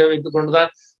புலிகளுடைய பெயரை வைத்துக்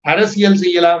கொண்டுதான் அரசியல்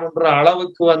செய்யலாம் என்ற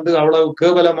அளவுக்கு அவ்வளவு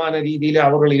கேவலமான ரீதியில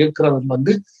அவர்கள்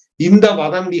இருக்கிறது இந்த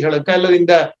வதந்திகளுக்கு அல்லது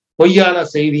இந்த பொய்யான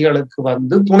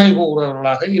செய்திகளுக்கு துணை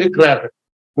போகிறவர்களாக இருக்கிறார்கள்.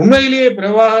 உண்மையிலேயே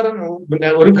பிரபாகரன்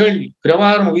ஒரு கேள்வி,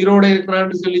 பிரபாகரன் உயிரோடு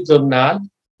இருக்கிறான்னு சொன்னால்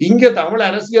இங்க தமிழ்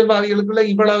அரசியல்வாதிகளுக்குள்ள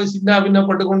இவ்வளவு சின்ன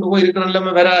பின்னப்பட்டு கொண்டு போய் இருக்கிற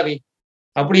நிலைமை வராதே.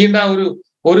 அப்படின்னா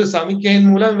ஒரு சமிக்கையின்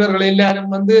மூலம் இவர்கள்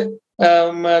எல்லாரும்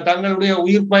தங்களுடைய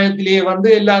உயிர் பயத்திலேயே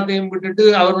எல்லாத்தையும் விட்டுட்டு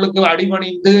அவர்களுக்கு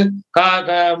அடிபணிந்து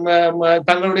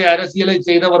தங்களுடைய அரசியலை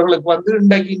செய்தவர்களுக்கு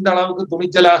இன்றைக்கு இந்த அளவுக்கு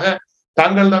துணிச்சலாக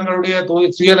தங்களுடைய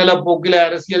சுயநல போக்கில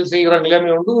அரசியல் செய்கிற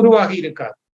நிலைமை உருவாகி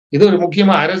இருக்காது. இது ஒரு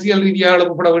முக்கியமா அரசியல் ரீதியாக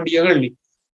எழுப்பப்பட வேண்டிய கேள்வி.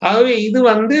 ஆகவே இது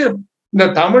இந்த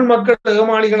தமிழ் மக்கள்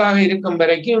ஏமாளிகளாக இருக்கும்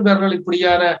வரைக்கும் இவர்கள்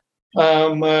இப்படியான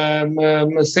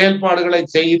செயல்பாடுகளை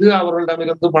செய்து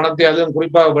அவர்களிடமிருந்து பணத்தை, அதுவும்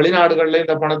குறிப்பாக வெளிநாடுகளில்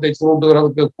இந்த பணத்தை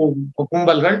சுருட்டுகிறதுக்கு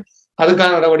கும்பல்கள்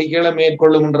அதுக்கான நடவடிக்கைகளை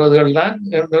மேற்கொள்ளும்ன்றதுகள்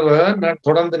தான்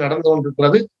தொடர்ந்து நடந்து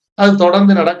கொண்டிருக்கிறது. அது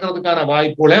தொடர்ந்து நடக்கிறதுக்கான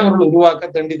வாய்ப்புகளை அவர்கள் உருவாக்க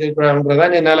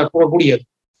தண்டித்திருக்கிறார்ன்றதான் என்னால கூறக்கூடியது.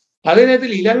 அதே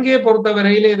நேரத்தில் இலங்கையை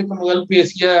பொறுத்தவரையிலே இதுக்கு முதல்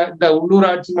பேசிய இந்த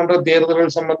உள்ளூராட்சி மன்ற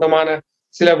தேர்தல்கள் சம்பந்தமான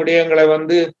சில விடயங்களை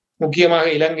முக்கியமாக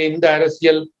இலங்கை இந்த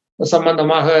அரசியல்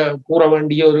சம்பந்தமாக கூற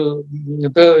வேண்டிய ஒரு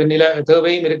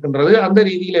தேவையும் இருக்கின்றது. அந்த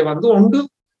ரீதியிலே ஒன்று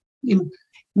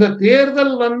இந்த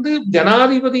தேர்தல்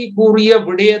ஜனாதிபதி கூறிய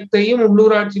விடயத்தையும்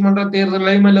உள்ளூராட்சி மன்ற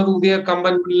தேர்தலையும் அல்லது உதய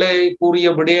கம்பன் பிள்ளை கூறிய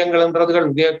விடயங்கள்ன்றதுகள்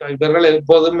இவர்கள்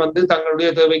எப்போதும்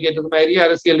தங்களுடைய தேவைக்கேற்றது மாதிரி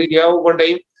அரசியல் ரீதியாக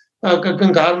ஒவ்வொன்றையும்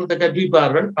காரணத்தை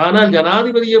கற்பிப்பார்கள். ஆனால்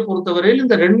ஜனாதிபதியை பொறுத்தவரையில்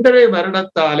இந்த 2.5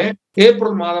 வருடத்தாலே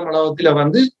ஏப்ரல் மாதம்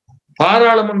அளவத்தில்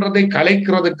பாராளுமன்றத்தை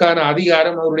கலைக்கிறதுக்கான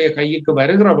அதிகாரம் அவருடைய கைக்கு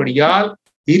வருகிறபடியால்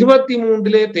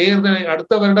 23 தேர்தலை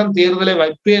அடுத்த வருடம் தேர்தலை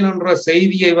வைப்பேன் என்ற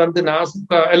செய்தியை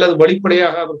நாசுக்கா அல்லது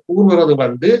வெளிப்படையாக அவர்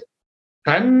கூறுகிறது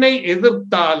தன்னை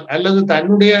எதிர்த்தால் அல்லது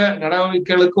தன்னுடைய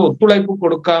நடவடிக்கைகளுக்கு ஒத்துழைப்பு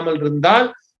கொடுக்காமல் இருந்தால்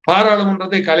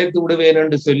பாராளுமன்றத்தை கலைத்து விடுவேன்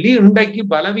என்று சொல்லி இன்றைக்கு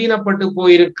பலவீனப்பட்டு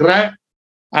போயிருக்கிற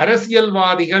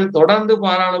அரசியல்வாதிகள் தொடர்ந்து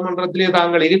பாராளுமன்றத்திலே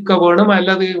தாங்கள் இருக்க வேணும்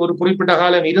அல்லது ஒரு குறிப்பிட்ட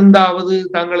காலம் இருந்தாவது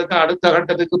தங்களுக்கு அடுத்த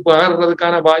கட்டத்துக்கு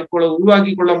பகர்றதுக்கான வாய்ப்புகளை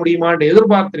உருவாக்கி கொள்ள முடியுமா என்று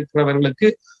எதிர்பார்த்திருக்கிறவர்களுக்கு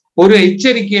ஒரு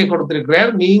எச்சரிக்கையை கொடுத்திருக்கிறார்.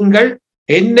 நீங்கள்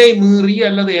என்னை மீறி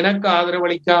அல்லது எனக்கு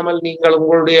ஆதரவளிக்காமல்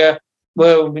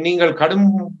நீங்கள் கடும்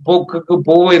போக்குக்கு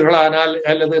போவீர்களானால்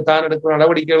அல்லது தான் எடுக்கிற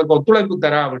நடவடிக்கைகளுக்கு ஒத்துழைப்பு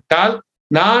தராவிட்டால்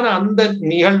நான்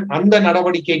அந்த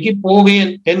நடவடிக்கைக்கு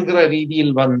போவேன் என்கிற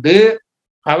ரீதியில்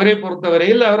அவரை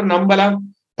பொறுத்தவரையில் அவர் நம்பலாம்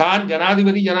தான்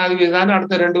ஜனாதிபதி தான்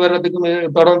அடுத்த 2 வருடத்துக்கு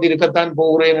தொடர்ந்து இருக்கத்தான்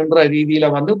போகிறேன் என்ற ரீதியில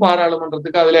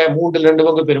பாராளுமன்றத்துக்கு அதுல 3/2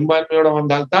 பங்கு பெரும்பான்மையோட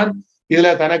வந்தால்தான் இதுல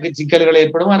தனக்கு சிக்கல்கள்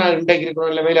ஏற்படும். ஆனால் இன்றைக்கு இருக்கிற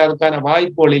நிலைமையில அதுக்கான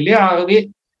வாய்ப்புகள் இல்லை. ஆகவே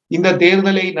இந்த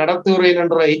தேர்தலை நடத்துகிறேன்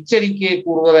என்ற எச்சரிக்கையை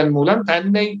கூறுவதன் மூலம்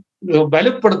தன்னை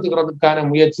வலுப்படுத்துகிறதுக்கான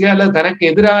முயற்சி அல்லது தனக்கு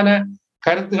எதிரான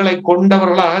கருத்துக்களை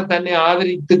கொண்டவர்களாக தன்னை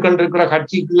ஆதரித்து கொண்டிருக்கிற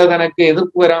கட்சிக்குள்ள தனக்கு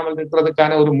எதிர்ப்பு வராமல்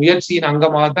இருக்கிறதுக்கான ஒரு முயற்சியின்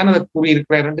அங்கமாகத்தான் அதை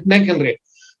கூறியிருக்கிறார் என்று நினைக்கின்றேன்.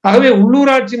 ஆகவே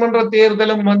உள்ளூராட்சி மன்ற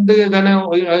தேர்தலும்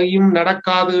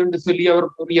நடக்காது என்று சொல்லி அவர்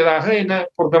கூறியதாக என்ன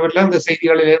பொறுத்தவரையில் அந்த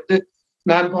செய்திகளிலிருந்து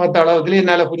நான் பார்த்த அளவுக்கு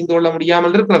என்னால புரிந்து கொள்ள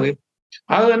முடியாமல் இருக்கிறது.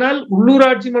 அதனால்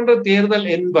உள்ளூராட்சி மன்ற தேர்தல்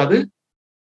என்பது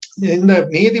இந்த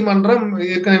நீதிமன்றம்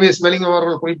ஏற்கனவே ஸ்வெலிங்கம்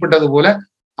அவர்கள் குறிப்பிட்டது போல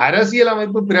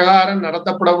அரசியலமைப்பு பிரகாரம்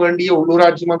நடத்தப்பட வேண்டிய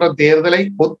உள்ளூராட்சி மன்ற தேர்தலை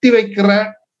ஒத்திவைக்கிற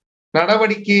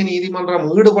நடவடிக்கை நீதிமன்றம்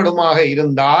ஈடுபடுமாக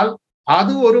இருந்தால்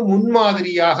அது ஒரு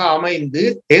முன்மாதிரியாக அமைந்து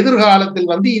எதிர்காலத்தில்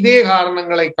இதே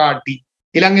காரணங்களை காட்டி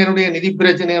இலங்கையினுடைய நிதி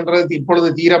பிரச்சனை என்றது இப்பொழுது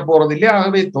தீரப்போறதில்லை.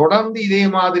 ஆகவே தொடர்ந்து இதே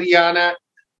மாதிரியான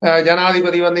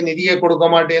ஜனாதிபதி நிதியை கொடுக்க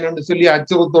மாட்டேன் என்று சொல்லி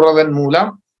அச்சுறுத்துறதன்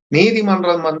மூலம்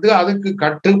நீதிமன்றம் அதுக்கு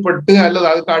கட்டுப்பட்டு அல்லது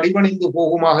அதுக்கு அடிபணிந்து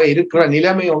போகுமாக இருக்கிற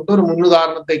நிலைமை ஒரு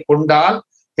முன்னுதாரணத்தை கொண்டால்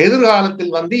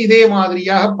எதிர்காலத்தில் இதே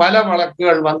மாதிரியாக பல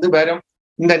வழக்குகள் வரும்.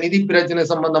 இந்த நிதி பிரச்சனை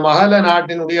சம்பந்தமாக அல்ல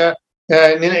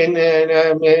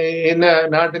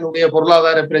நாட்டினுடைய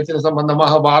பொருளாதார பிரச்சனை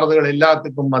சம்பந்தமாக பாரதிகள்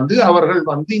எல்லாத்துக்கும் அவர்கள்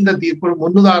இந்த தீர்ப்பு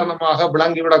முன்னுதாரணமாக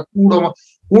விளங்கிவிடக்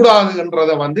கூடாது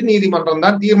என்றதை நீதிமன்றம்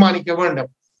தான் தீர்மானிக்க வேண்டும்.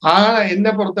 ஆனா என்ன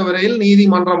பொறுத்தவரையில்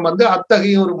நீதிமன்றம்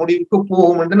அத்தகைய ஒரு முடிவுக்கு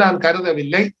போகும் என்று நான்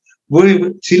கருதவில்லை.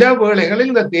 சில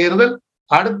வேளைகளில் இந்த தேர்தல்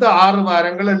அடுத்த 6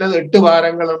 வாரங்கள் அல்லது 8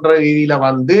 வாரங்கள் என்ற ரீதியில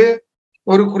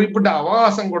ஒரு குறிப்பிட்ட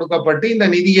அவகாசம் கொடுக்கப்பட்டு இந்த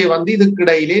நிதியை இதுக்கு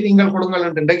இடையிலே நீங்கள் கொடுங்கள்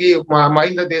என்று இன்றைக்கு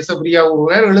மஹிந்த தேசப்பிரியா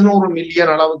ஒருவர் 700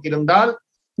 மில்லியன் அளவுக்கு இருந்தால்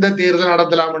இந்த தேர்தல்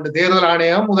நடத்தலாம் என்று தேர்தல்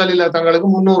ஆணையம் முதலில் தங்களுக்கு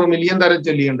 300 மில்லியன் தர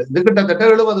சொல்லியுண்டு. இது கிட்டத்தட்ட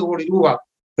 70 கோடி ரூபாய்.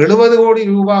 70 கோடி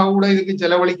ரூபாய் கூட இதுக்கு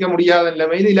செலவழிக்க முடியாத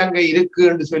நிலைமையில் இலங்கை இருக்கு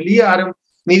என்று சொல்லி யாரும்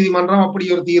நீதிமன்றம் அப்படி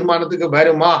ஒரு தீர்மானத்துக்கு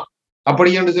வருமா? அப்படி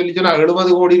என்று சொல்லி சொன்னா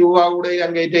 70 கோடி ரூபாய் கூட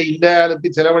இலங்கையிட்ட இல்ல, அதுக்கு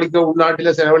செலவழிக்க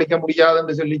உள்நாட்டில செலவழிக்க முடியாது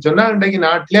என்று சொல்லி சொன்னா இன்றைக்கு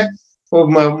நாட்டில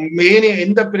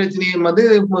எந்த பிரச்சனையும்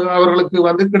அவர்களுக்கு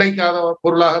கிடைக்காத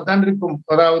பொருளாகத்தான் இருக்கும்.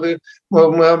 அதாவது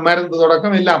மருந்து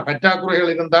தொடக்கம் எல்லாம்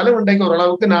பற்றாக்குறைகள் இருந்தாலும் இன்றைக்கு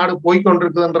ஓரளவுக்கு நாடு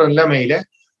போய்கொண்டிருக்குதுன்ற நிலைமையில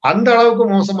அந்த அளவுக்கு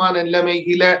மோசமான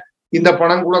நிலைமையில இந்த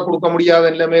பணம் கூட கொடுக்க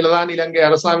முடியாத நிலைமையில தான் இலங்கை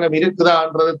அரசாங்கம்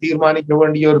இருக்குதான்றதை தீர்மானிக்க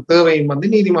வேண்டிய ஒரு தேவையும்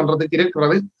நீதிமன்றத்துக்கு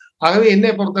இருக்கிறது. ஆகவே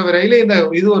என்னை பொறுத்தவரையில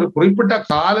இது ஒரு குறிப்பிட்ட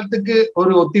காலத்துக்கு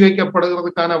ஒரு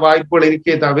ஒத்திவைக்கப்படுகிறதுக்கான வாய்ப்புகள்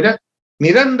இருக்கே தவிர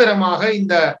நிரந்தரமாக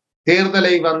இந்த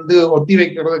தேர்தலை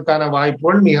ஒத்திவைக்கிறதுக்கான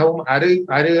வாய்ப்புகள் மிகவும்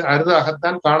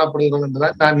அரிதாகத்தான் காணப்படுகிறது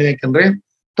என்றுதான் நான் நினைக்கின்றேன்.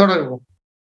 தொடர்வோம்.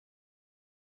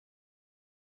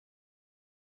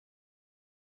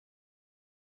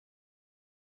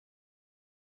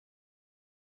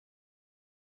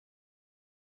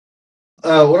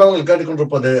 உறவுகள்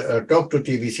கேட்டுக்கொண்டிருப்பது டாக் டு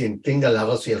டிவிசியின் திங்கள்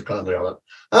அரசியல் கலந்துரையாடல்.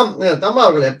 தமிழ்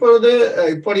அவர்கள் எப்பொழுது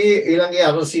இப்படி இலங்கை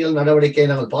அரசியல் நடவடிக்கையை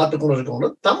நாங்கள் பார்த்துக்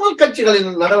கொண்டிருக்கோம். தமிழ்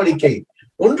கட்சிகளின் நடவடிக்கை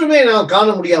ஒன்றுமே நாம் காண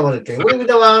முடியாமல் இருக்கு. ஒரு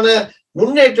விதமான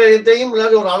முன்னேற்றத்தையும்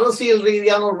இல்லாத ஒரு அரசியல்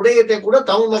ரீதியான ஒரு விடயத்தை கூட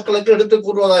தமிழ் மக்களுக்கு எடுத்துக்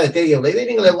கூறுவதாக தெரியவில்லை. இதை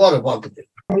நீங்கள் எவ்வாறு பார்க்குது?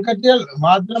 தமிழ் கட்சிகள்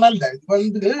மாத்திரமல்ல,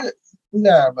 இந்த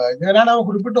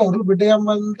குறிப்பிட்ட ஒரு விடயம்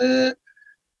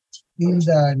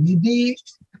இந்த நிதி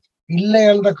இல்லை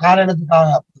என்ற காரணத்துக்காக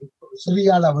சிறிய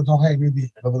அளவு தொகை நிதி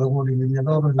 70 கோடி நிதி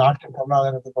என்ற ஒரு நாட்டின்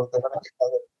பொருளாதாரத்தை பொறுத்தவரை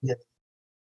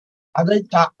அதை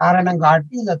காரணம்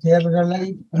காட்டி இந்த தேர்தல்களை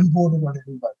முன்போடுவது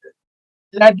என்பது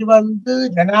இல்லாட்டி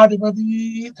ஜனாதிபதி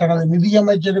தனது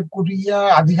நிதியமைச்சருக்குரிய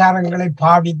அதிகாரங்களை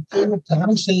பாவித்து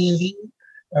திறன் செய்தி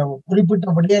குறிப்பிட்ட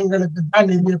விடயங்களுக்கு தான்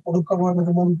நிதியை கொடுக்க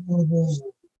வேண்டும் என்று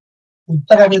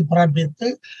உத்தரவை பிறப்பித்து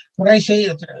துறை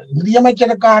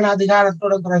நிதியமைச்சருக்கான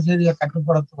அதிகாரத்துடன் துறை செய்தியை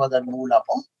கட்டுப்படுத்துவதன்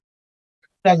மூலமும்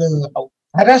அது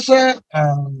அரச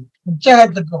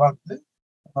உச்சகத்துக்கு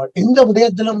இந்த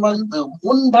விடயத்திலும்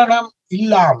முன்பணம்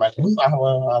இல்லாமல்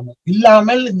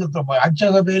இந்த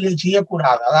அச்சக வேலையை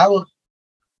செய்யக்கூடாது. அதாவது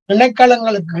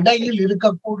திணைக்களங்களுக்கு இடையில்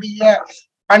இருக்கக்கூடிய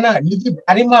பண நிதி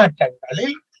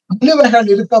பரிமாற்றங்களில் நிலுவைகள்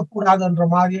இருக்கக்கூடாது என்ற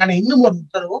மாதிரியான இன்னும் ஒரு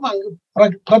உத்தரவும் அங்கு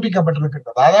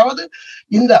பிறப்பிக்கப்பட்டிருக்கின்றது. அதாவது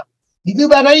இந்த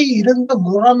இதுவரை இருந்த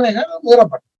முறைமைகள்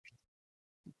மீறப்பட்டது.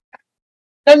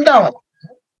 இரண்டாவது,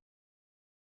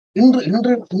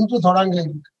 இன்று தொடங்க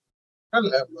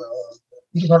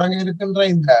இருக்கின்ற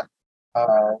இந்த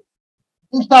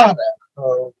மின்சார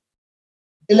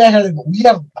விலைகளின்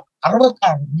உயர்வு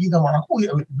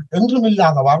 66% என்றும்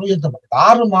இல்லாதவாறு உயர்த்தப்பட்டது.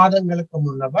 6 மாதங்களுக்கு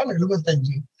முன்னர்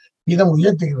 75%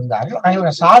 உயர்த்தி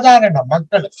இருந்தார்கள். சாதாரண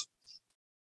மக்களுக்கு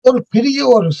ஒரு பெரிய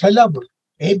ஒரு செலவு.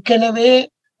 ஏற்கனவே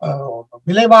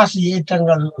விலைவாசி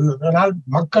ஏற்றங்கள்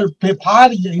மக்கள்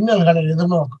பாரிய இன்னல்களை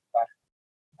எதிர்நோக்குகிறார்கள்.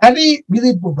 வரி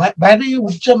விதிப்பு, வரி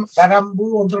உச்சம் வரம்பு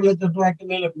 1 லட்சம் ரூபாய்க்கு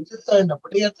மேல விதித்த இந்த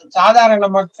விடயத்தில் சாதாரண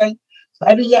மக்கள்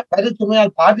வரி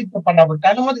சுமையால்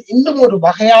பாதிக்கப்படாவிட்டாலும் அது இன்னும் ஒரு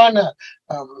வகையான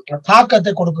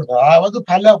தாக்கத்தை கொடுக்கிறது. அதாவது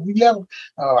பல உயர்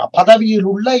பதவியில்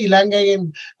உள்ள இலங்கையின்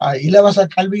இலவச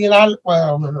கல்வியினால்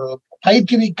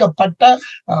பயிற்றுவிக்கப்பட்ட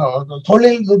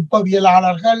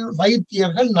தொழில்நுட்பவியலாளர்கள்,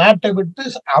 வைத்தியர்கள் நாட்டை விட்டு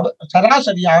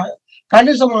சராசரியாக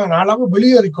கணிசமான அளவு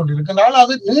வெளியேறிக் கொண்டிருக்கிறார்கள்.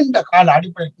 அது நீண்ட கால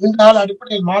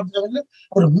அடிப்படையில் மாத்திரமில்லை,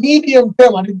 ஒரு மீடியம்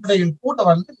டேர்ம் அடிப்படையில் கூட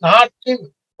நாட்டின்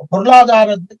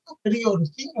பொருளாதாரத்துக்கு பெரிய ஒரு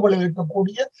தீங்கு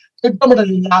விளைவிக்கக்கூடிய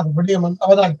திட்டமிடல் இல்லாத விடயம்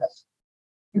அவதானித்தார்.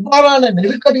 இவ்வாறான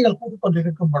நெருக்கடிகள்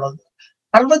கூடிக்கொண்டிருக்கும் பொழுது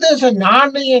சர்வதேச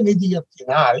நாணய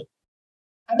நிதியத்தினால்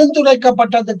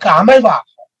பரிந்துரைக்கப்பட்டதுக்கு அமைவாக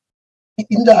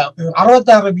இந்த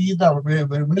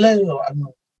 66% விலை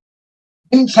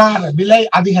மின்சார விலை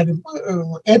அதிகரிப்பு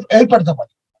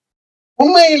ஏற்படுத்தப்பட்டது.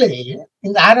 உண்மையிலேயே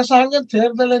இந்த அரசாங்கம்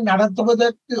தேர்தலை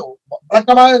நடத்துவதற்கு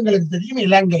வழக்கமாக எங்களுக்கு தெரியும்,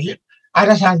 இலங்கையில்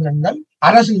அரசாங்கங்கள்,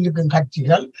 அரசு இருக்கும்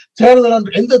கட்சிகள்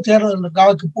எந்த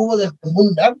தேர்தலுக்காக போவதற்கு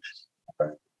முன்னர்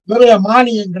நிறைய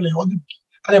மானியங்களை ஒதுக்கி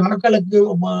அதை மக்களுக்கு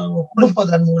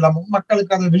கொடுப்பதன் மூலமும்,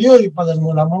 மக்களுக்கு அதை விநியோகிப்பதன்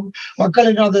மூலமும்,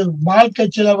 மக்களுக்கு அது வாழ்க்கை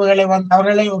செலவுகளை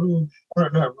அவர்களை ஒரு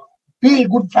ஃபீல்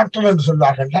குட் ஃபேக்டர் என்று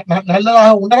சொல்வார்கள், நல்லதாக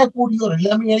உணரக்கூடிய ஒரு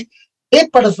நிலைமையை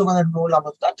ஏற்படுத்துவதன்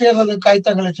மூலமும் தான் தேர்தலுக்கு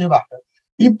ஆயத்தங்களை செய்வார்கள்.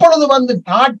 இப்பொழுது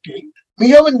நாட்டில்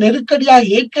மிகவும் நெருக்கடியாக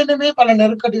ஏற்கனவே பல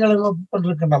நெருக்கடிகளை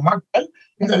கொண்டிருக்கின்ற மக்கள்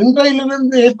இந்த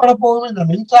இன்றையிலிருந்து ஏற்பட போகும் இந்த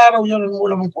மின்சார உயர்வின்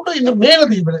மூலமும் கூட இந்த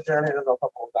மேலதிக பிரச்சனைகளை எதிர்நோக்க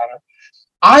போகிறார்கள்.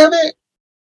 ஆகவே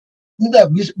இந்த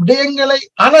விடயங்களை,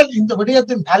 ஆனால் இந்த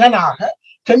விடயத்தின் பலனாக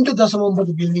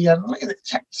 2.9 பில்லியன்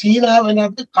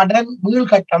சீனாவினது கடன்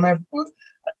மீள்கட்டமைப்பு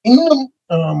இன்னும்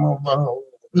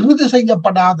இறுதி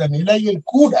செய்யப்படாத நிலையில்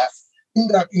கூட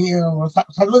இந்த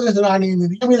சர்வதேச நாணய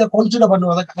நிதியம் இதை கன்சிடர்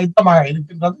பண்ணுவதற்கு ஆயத்தமாக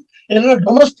இருக்கின்றது. ஏன்னா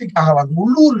டொமஸ்டிக்காக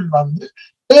உள்ளூரில்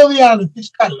தேவையான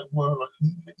பிஸ்கல்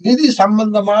நிதி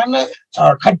சம்பந்தமான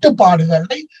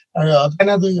கட்டுப்பாடுகளை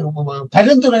தனது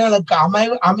பரிந்துரைகளுக்கு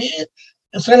அமைய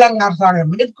ஸ்ரீலங்கா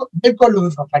அரசாங்கம்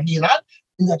மேற்கொள்ளுகின்றபடியினால்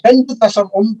இந்த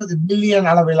 2.9 பில்லியன்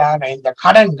அளவிலான இந்த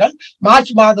கடன்கள்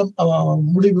மார்ச் மாதம்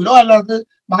முடிவிலோ அல்லது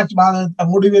மார்ச் மாத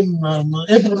முடிவின்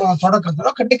ஏப்ரல் மாத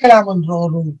தொடக்கத்திலோ கிடைக்கலாம் என்ற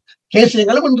ஒரு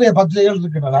கேசியங்களும் இன்றைய பத்திரிகைகள்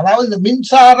இருக்கின்றன. அதாவது இந்த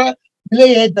மின்சார விலை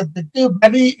ஏற்றத்துக்கு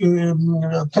வரி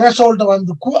த்ரெஷோல்டு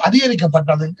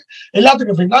அதிகரிக்கப்பட்டதுக்கு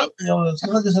எல்லாத்துக்கும் பின்னால்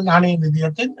சர்வதேச நாணய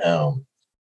நிதியத்தின்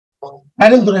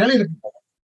பரிந்துரைகள் இருக்கின்றன.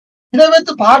 இதை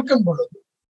வைத்து பார்க்கும் பொழுது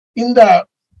இந்த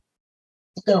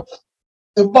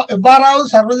எவ்வாறாவது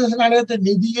சர்வதேச நாணயத்தின்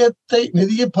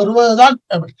நிதியை பெறுவதுதான்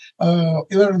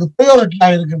இவரது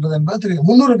பிரையாரிட்டியாக இருக்கின்றது என்பது தெரியும்,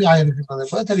 முன்னுரிமையாக இருக்கின்றது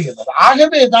என்பது தெரிகின்றது.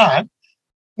 ஆகவேதான்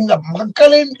இந்த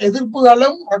மக்களின்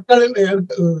எதிர்ப்புகளும் மக்களின்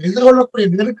எதிர்கொள்ளக்கூடிய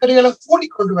நெருக்கடிகளும்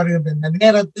கூடிக்கொண்டு வருகின்ற இந்த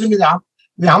நேரத்திலும் இதை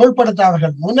அமல்படுத்த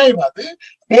அவர்கள் முனைவது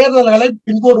தேர்தல்களை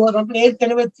பின்பற்றுவதற்கு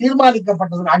ஏற்கனவே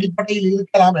தீர்மானிக்கப்பட்டதன் அடிப்படையில்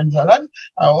இருக்கலாம் என்பதுதான்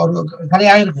ஒரு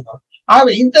கதையாக இருக்கிறது.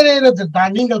 ஆகவே இந்த நேரத்தில்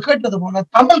தான் நீங்கள் கேட்டது போல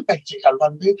தமிழ் கட்சிகள்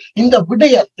இந்த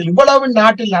விடயத்தில் இவ்வளவு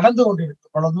நாட்டில் நடந்து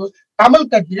கொண்டிருக்கும் பொழுது தமிழ்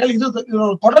கட்சிகள் இது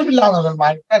தொடர்பில்லாதவர்கள்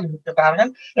மாதிரிதான்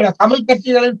இருக்கிறார்கள். ஏன்னா தமிழ்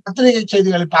கட்சிகளின் பத்திரிகை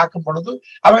செய்திகளை பார்க்கும் பொழுது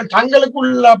அவர்கள்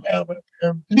தங்களுக்குள்ள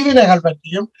பிரிவினைகள்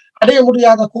பற்றியும் அடைய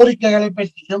முடியாத கோரிக்கைகளை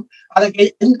பற்றியும் அதற்கு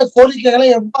எந்த கோரிக்கைகளை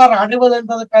எவ்வாறு அடைவது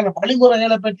என்பதற்கான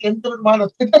வழிமுறைகளை பற்றி எந்த விதமான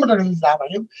திட்டமிடல்கள்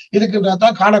இல்லாமையும்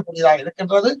இருக்கின்றதான் காணக்கூடியதாக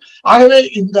இருக்கின்றது. ஆகவே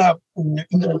இந்த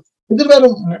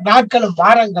எதிர்வரும் நாட்களும்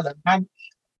வாரங்களும் நான்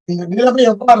இந்த நிலைமை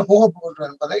எவ்வாறு போக போகிறது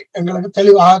என்பதை எங்களுக்கு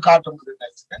தெளிவாக காட்ட முடியும்.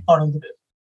 தொடர்ந்து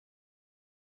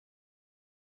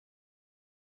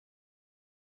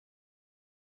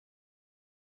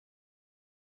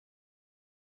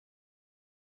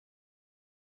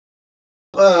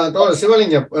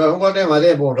சிவலிங்கம் உங்கள்கிட்ட அதே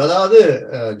போன்று, அதாவது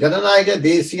ஜனநாயக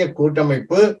தேசிய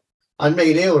கூட்டமைப்பு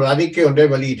அண்மையிலே ஒரு அறிக்கை ஒன்றை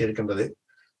வெளியிட்டிருக்கின்றது.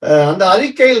 அந்த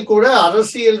அறிக்கையில் கூட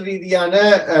அரசியல் ரீதியான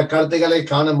கருத்துக்களை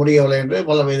காண முடியவில்லை என்று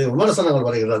பலவேறு விமர்சனங்கள்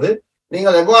வருகிறது.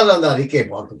 நீங்கள் எவ்வாறு அந்த அறிக்கையை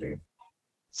பார்க்கிறீங்க?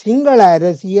 சிங்கள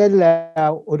அரசியல்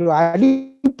ஒரு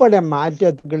அடிப்படை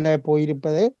மாற்றத்துக்குள்ள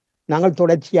போயிருப்பதை நாங்கள்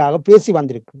தொடர்ச்சியாக பேசி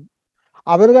வந்திருக்கோம்.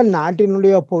 அவர்கள்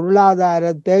நாட்டினுடைய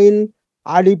பொருளாதாரத்தின்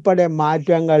அடிப்படை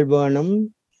மாற்றங்கள் வேணும்,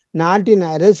 நாட்டின்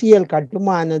அரசியல்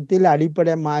கட்டுமானத்தில்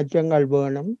அடிப்படை மாற்றங்கள்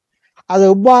வேணும், அது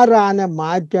எவ்வாறான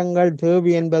மாற்றங்கள்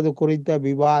தேவை என்பது குறித்த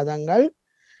விவாதங்கள்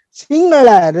சிங்கள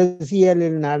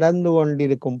அரசியலில் நடந்து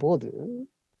கொண்டிருக்கும் போது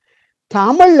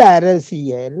தமிழ்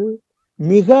அரசியல்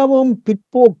மிகவும்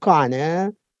பிற்போக்கான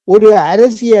ஒரு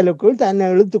அரசியலுக்குள் தன்னை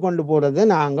இழுத்து கொண்டு போறதை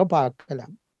நாங்க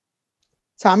பார்க்கலாம்.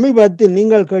 சமீபத்தில்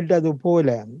நீங்கள் கேட்டது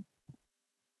போல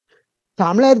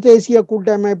தமிழர் தேசிய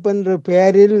கூட்டமைப்பு என்ற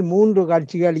பெயரில் 3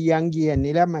 கட்சிகள் இயங்கிய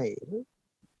நிலைமை,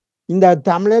 இந்த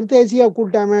தமிழர் தேசிய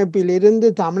கூட்டமைப்பில் இருந்து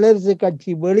தமிழரசு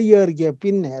கட்சி வெளியேறிய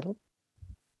பின்னர்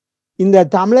இந்த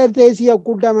தமிழர் தேசிய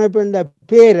கூட்டமைப்பு என்ற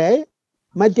பேரை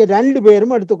மற்ற 2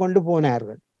 பேரும் எடுத்துக்கொண்டு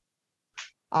போனார்கள்.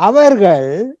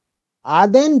 அவர்கள்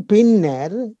அதன்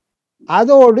பின்னர்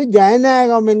அதோடு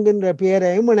ஜனநாயகம் என்கின்ற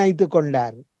பெயரையும் இணைத்து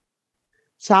கொண்டார்.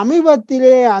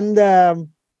 சமீபத்திலே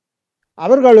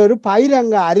அவர்கள் ஒரு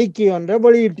பகிரங்க அறிக்கை ஒன்றை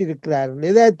வெளியிட்டிருக்கிறார்கள்.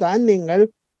 இதைத்தான் நீங்கள்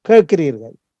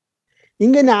கேட்கிறீர்கள்.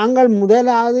 இங்கு நாங்கள்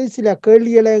முதலாவது சில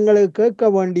கேள்விகளை எங்களுக்கு கேட்க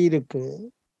வேண்டியிருக்கு.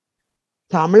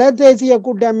 தமிழர் தேசிய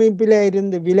கூட்டமைப்பில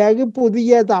இருந்து விலகி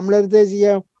புதிய தமிழர் தேசிய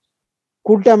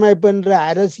கூட்டமைப்பு என்ற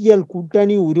அரசியல்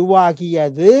கூட்டணி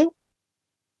உருவாகியது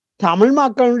தமிழ்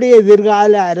மக்களுடைய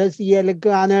எதிர்கால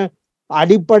அரசியலுக்கான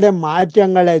அடிப்படை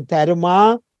மாற்றங்களை தருமா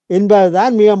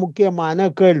என்பதுதான் மிக முக்கியமான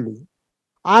கேள்வி.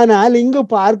 ஆனால் இங்கு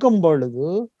பார்க்கும் பொழுது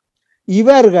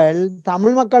இவர்கள்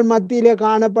தமிழ் மக்கள் மத்தியிலே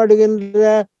காணப்படுகின்ற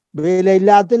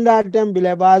வேலையில்லா திண்டாட்டம்,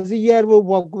 விலைவாசி உயர்வு,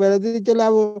 போக்குவரத்து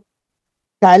செலவு,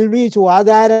 கல்வி,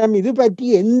 சுகாதாரம், இது பற்றி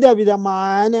எந்த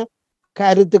விதமான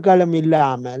கருத்துக்களும்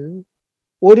இல்லாமல்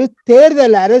ஒரு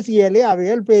தேர்தல் அரசியலை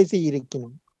அவைகள் பேசி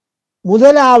இருக்கணும்.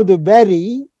 முதலாவது வரி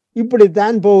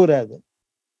இப்படித்தான் போகிறது.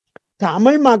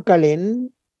 தமிழ் மக்களின்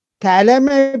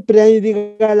தலைமை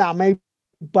பிரதிநிதிகள்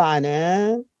அமைப்பான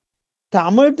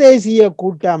தமிழ் தேசிய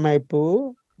கூட்டமைப்பு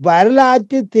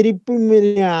வரலாற்று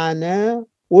திருப்புமையான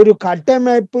ஒரு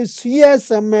கட்டமைப்பு சுய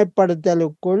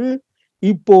செம்மைப்படுத்தலுக்குள்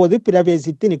இப்போது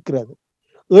பிரவேசித்து நிற்கிறது.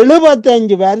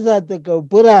 75 வருஷத்துக்கு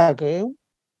பிறகு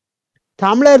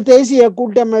தமிழர் தேசிய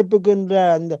கூட்டமைப்புக்கின்ற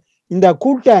இந்த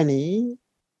கூட்டணி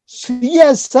சுய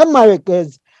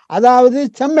அதாவது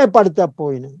செம்மைப்படுத்த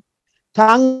போயினும்,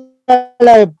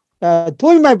 தங்களை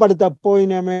தூய்மைப்படுத்த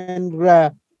போயினும் என்ற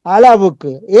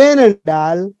அளவுக்கு.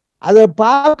 ஏனென்றால் அதை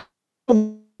பார்க்கும்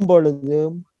பொழுது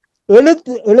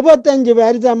 75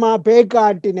 வருஷமா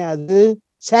பேக்காட்டினது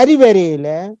சரி வரையில.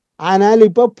 ஆனால்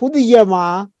இப்ப புதிய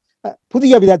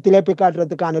விதத்திலே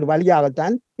பேக்காட்டுறதுக்கான ஒரு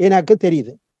வழியாகத்தான் எனக்கு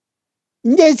தெரியுது.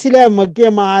 இங்கே சில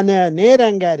முக்கியமான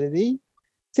நேரம் கருதி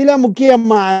சில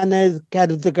முக்கியமான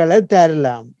கருத்துக்களை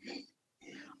தரலாம்.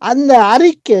 அந்த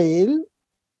அறிக்கையில்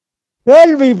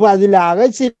கேள்வி பதிலாக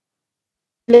சில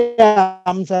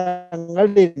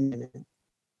அம்சங்கள் இருந்தன.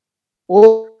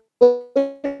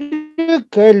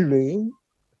 கேள்வி,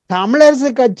 தமிழரசு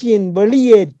கட்சியின்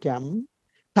வெளியேற்றம்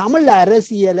தமிழ்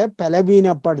அரசியலை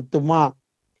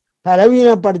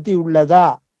பலவீனப்படுத்தி உள்ளதா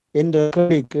என்ற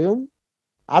கேள்விக்கு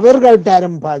அவர்கள்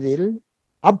தரும் பதில்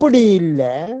அப்படி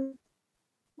இல்லை.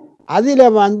 அதில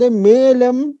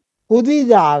மேலும்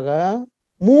புதிதாக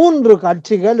 3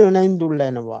 கட்சிகள்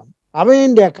இணைந்துள்ளனவாம்.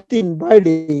 அவையின்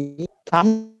கருத்தின்படி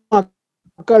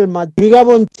மக்கள்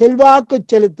மிகவும் செல்வாக்கு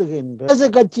செலுத்துகின்ற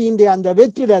கட்சியின் அந்த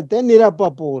வெற்றிடத்தை நிரப்ப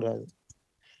போகிறது.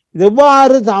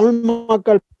 எவ்வாறு தமிழ்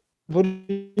மக்கள்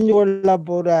புரிந்து கொள்ள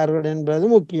போறார்கள் என்பது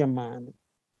முக்கியமானது.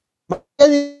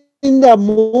 இந்த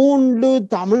 3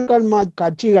 தமிழ்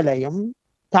கட்சிகளையும்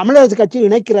தமிழரசு கட்சி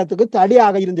இணைக்கிறதுக்கு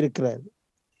தடையாக இருந்திருக்கிறது.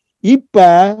 இப்ப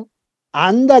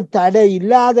அந்த தடை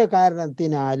இல்லாத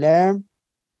காரணத்தினால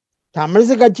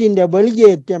தமிழரசு கட்சியின்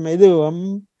வெளியேற்றம் எதுவும்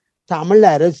தமிழ்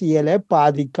அரசியலை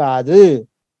பாதிக்காது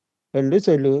என்று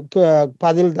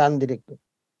பதில் தந்திருக்கு.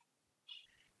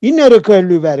 இன்னொரு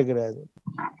கேள்வி வருகிறது.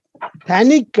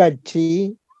 தனி கட்சி,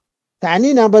 தனி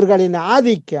நபர்களின்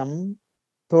ஆதிக்கம்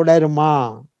தொடருமா?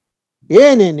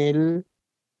 ஏனெனில்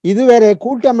இதுவரை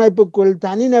கூட்டமைப்புக்குள்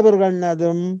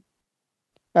தனிநபர்களதும்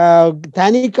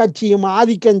தனி கட்சியும்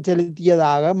ஆதிக்கம்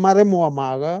செலுத்தியதாக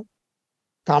மறைமுகமாக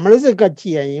தமிழிசை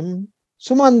கட்சியையும்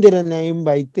சுமந்திரனையும்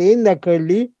வைத்து இந்த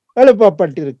கேள்வி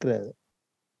எழுப்பப்பட்டிருக்கிறது.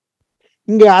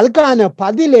 இங்க அதுக்கான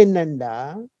பதில் என்னண்டா,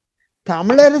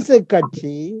 தமிழரசு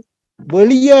கட்சி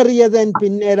வெளியேறியதன்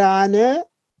பின்னரான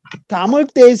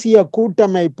தமிழ் தேசிய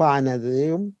கூட்டமைப்பானது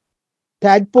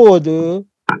தற்போது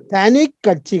தனி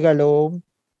கட்சிகளோ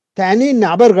தனி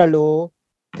நபர்களோ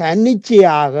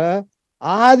தன்னிச்சையாக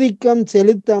ஆதிக்கம்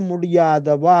செலுத்த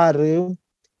முடியாதவாறு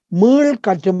மீள்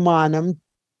கட்டுமானம்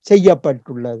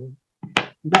செய்யப்பட்டுள்ளது.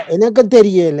 எனக்கு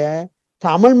தெரியல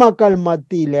தமிழ் மக்கள்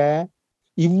மத்தியில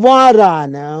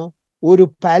இவ்வாறான ஒரு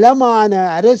பலமான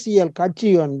அரசியல் கட்சி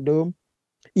ஒன்றும்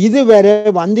இதுவரை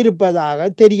வந்திருப்பதாக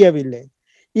தெரியவில்லை.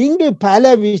 இங்கு பல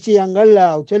விஷயங்கள்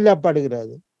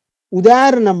சொல்லப்படுகிறது.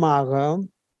 உதாரணமாக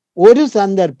ஒரு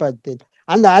சந்தர்ப்பத்தில்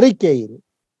அந்த அறிக்கையில்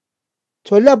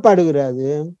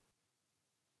சொல்லப்படுகிறது,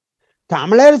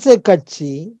 தமிழரசு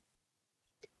கட்சி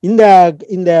இந்த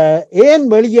ஏன்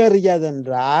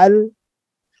வெளியேறியதென்றால்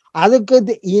அதுக்கு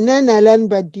இன நலன்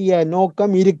பற்றிய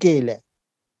நோக்கம் இருக்கையில.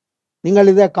 நீங்கள்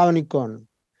இதை கவனிக்கணும்.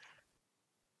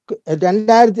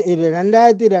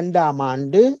 2002ஆம்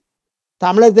ஆண்டு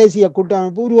தமிழர் தேசிய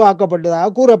கூட்டமைப்பு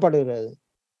உருவாக்கப்பட்டதாக கூறப்படுகிறது.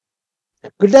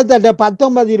 கிட்டத்தட்ட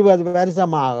 19-20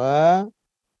 வருஷமாக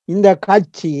இந்த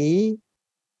கட்சி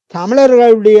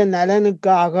தமிழர்களுடைய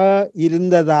நலனுக்காக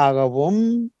இருந்ததாகவும்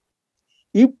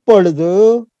இப்பொழுது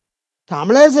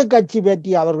தமிழரசு கட்சி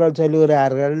பற்றி அவர்கள்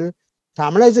சொல்லுகிறார்கள்,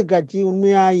 தமிழரசு கட்சி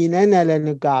உண்மையா இன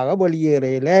நலனுக்காக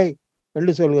வெளியேறலை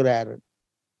என்று சொல்கிறார்கள்.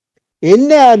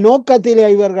 என்ன நோக்கத்தில்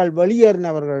இவர்கள்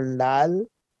வெளியேறினவர்கள் என்றால்,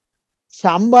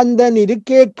 சம்பந்தன்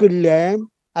இருக்கேக்குள்ள,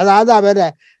 அதாவது அவர்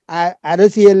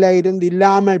அரசியல்ல இருந்து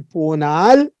இல்லாமல்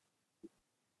போனால்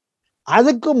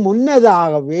அதுக்கு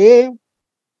முன்னதாகவே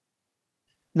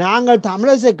நாங்கள்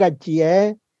தமிழரசு கட்சியை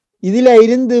இதுல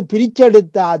இருந்து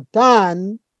பிரிச்செடுத்தாத்தான்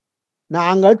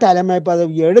நாங்கள் தலைமை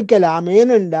பதவி எடுக்கலாம்.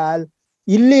 ஏனென்றால்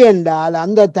இல்லை என்றால்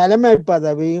அந்த தலைமை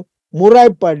பதவி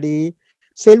முறைப்படி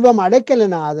செல்வம்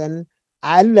அடைக்கலநாதன்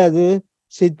அல்லது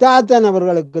சித்தார்த்தன்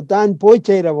அவர்களுக்குத்தான் போய்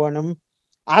சேர வேணும்.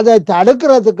 அதை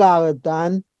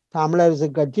தடுக்கிறதுக்காகத்தான் தமிழரசு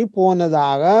கட்சி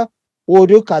போனதாக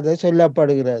ஒரு கதை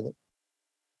சொல்லப்படுகிறது.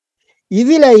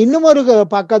 இதுல இன்னும் ஒரு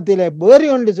பக்கத்தில வேறு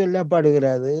ஒன்று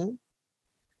சொல்லப்படுகிறது,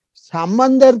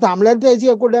 சம்பந்தர் தமிழர்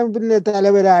தேசிய கூட்டமைப்பின்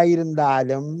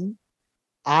தலைவராயிருந்தாலும்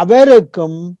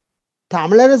அவருக்கும்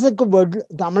தமிழரசு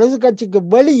கட்சிக்கு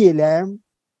வெளியில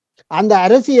அந்த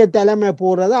அரசியல் தலைமை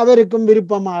போறது அவருக்கும்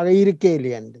விருப்பமாக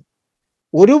இருக்கவில்லை என்று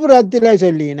ஒரு புறத்தில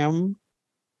சொல்லினும்,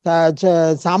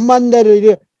 சம்பந்தர்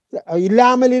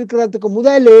இல்லாமல் இருக்கிறதுக்கு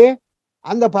முதலே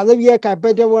அந்த பதவியை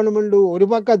கைப்பற்ற வேணும் என்று ஒரு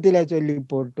பக்கத்தில சொல்லி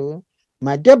போட்டு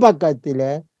மற்ற பக்கத்தில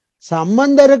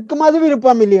சம்பந்தருக்கும் அது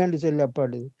விருப்பம் இல்லை என்று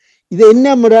சொல்லப்படுது. இது என்ன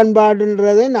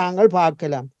முரண்பாடுன்றதை நாங்கள்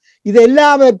பார்க்கலாம். இது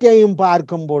எல்லாவற்றையும்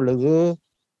பார்க்கும் பொழுது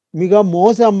மிக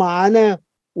மோசமான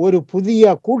ஒரு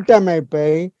புதிய கூட்டமைப்பை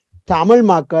தமிழ்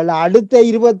மக்கள் அடுத்த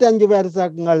 25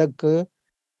 வருஷங்களுக்கு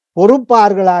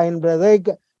பொறுப்பார்களா என்பதை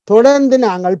தொடர்ந்து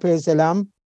நாங்கள் பேசலாம்.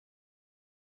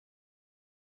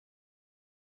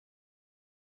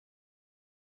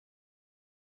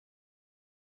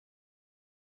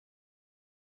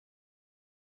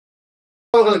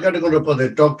 கேட்டுக்கொண்டிருப்பது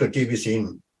டாக்டர் டிபிசியின்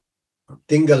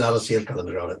திங்கள் அரசியல்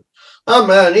கலந்துரையாடல்.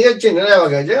 நிகழ்ச்சி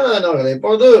நிறைவாக ஜெயலலிதா அவர்கள்,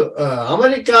 இப்பொழுது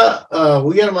அமெரிக்கா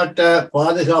உயர்மட்ட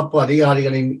பாதுகாப்பு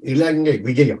அதிகாரிகளின் இலங்கை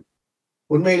விஜயம்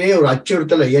உண்மையிலேயே ஒரு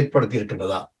அச்சுறுத்தலை ஏற்படுத்தி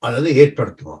இருக்கின்றதா அல்லது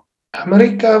ஏற்படுத்துமா?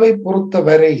 அமெரிக்காவை பொறுத்த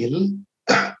வரையில்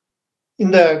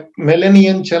இந்த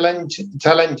மிலனியன்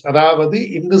சேலஞ்ச் அதாவது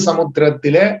இந்து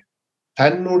சமுத்திரத்தில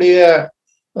தன்னுடைய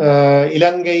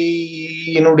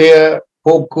இலங்கையினுடைய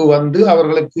போக்கு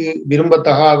அவர்களுக்கு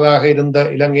விரும்பத்தகாதாக இருந்த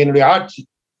இலங்கையினுடைய ஆட்சி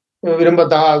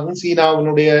விரும்பத்தகாதும்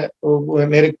சீனாவினுடைய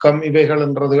நெருக்கம் இவைகள்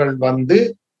என்றதுகள்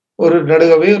ஒரு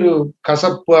நடுகவே ஒரு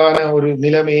கசப்பான ஒரு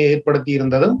நிலைமையை ஏற்படுத்தி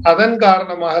இருந்ததும் அதன்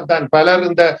காரணமாகத்தான் பலர்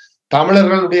இந்த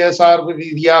தமிழர்களுடைய சார்பு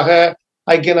ரீதியாக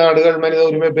ஐக்கிய நாடுகள் மனித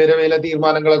உரிமை பேரவையில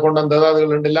தீர்மானங்களை கொண்டு வந்தது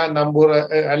அதுகள் எல்லாம்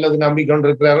அல்லது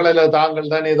நம்பிக்கொண்டிருக்கிறார்கள் அல்லது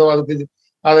தாங்கள் தான் ஏதோ அதுக்கு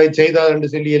அதை செய்தார் என்று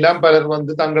சொல்லி எல்லாம் பலர்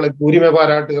தங்களுக்கு உரிமை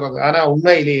பாராட்டுகிறது. ஆனா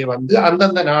உண்மையிலேயே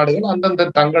அந்தந்த நாடுகள் அந்தந்த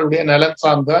தங்களுடைய நலன்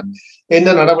சார்ந்த எந்த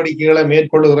நடவடிக்கைகளை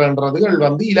மேற்கொள்ளுகிறன்றதுகள்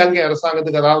இலங்கை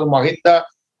அரசாங்கத்துக்கு, அதாவது மஹிந்த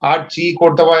ஆட்சி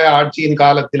கோட்டபாய ஆட்சியின்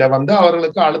காலத்தில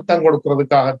அவர்களுக்கு அழுத்தம்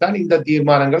கொடுக்கிறதுக்காகத்தான் இந்த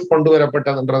தீர்மானங்கள் கொண்டு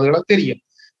வரப்பட்டதுன்றதுகளை தெரியும்.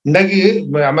 இன்றைக்கு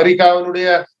அமெரிக்காவினுடைய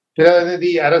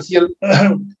பிரதிநிதி அரசியல்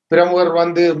பிரமுகர்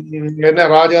என்ன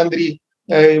ராஜாந்திரி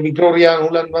விக்டோரியா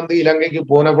நூலன் இலங்கைக்கு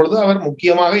போன பொழுது அவர்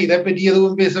முக்கியமாக இதை பற்றி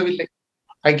எதுவும் பேசவில்லை.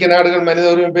 ஐக்கிய நாடுகள் மனித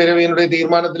உரிமை பேரவையினுடைய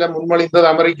தீர்மானத்துல முன்மொழிந்தது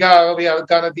அமெரிக்கா. ஆகவே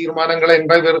அதுக்கான தீர்மானங்களை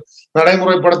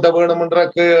நடைமுறைப்படுத்த வேண்டும் என்ற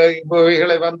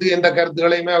இவைகளை எந்த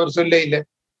கருத்துக்களையுமே அவர் சொல்ல இல்லை.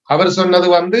 அவர்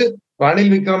சொன்னது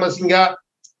ரணில் விக்ரமசிங்கா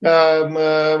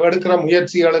எடுக்கிற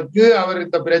முயற்சிகளுக்கு அவர்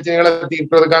இந்த பிரச்சனைகளை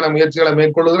தீர்ப்பதற்கான முயற்சிகளை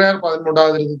மேற்கொள்கிறார்.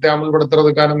 13வது திருத்தத்தை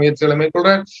அமல்படுத்துறதுக்கான முயற்சிகளை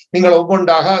மேற்கொள்கிறார். நீங்கள்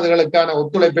ஒவ்வொன்றாக அதுகளுக்கான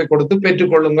ஒத்துழைப்பை கொடுத்து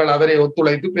பெற்றுக்கொள்ளுங்கள், அவரை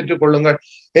ஒத்துழைத்து பெற்றுக்கொள்ளுங்கள்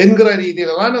என்கிற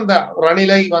ரீதியில தான் அந்த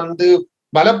ரணிலை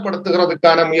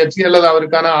பலப்படுத்துகிறதுக்கான முயற்சி அல்லது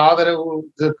அவருக்கான ஆதரவு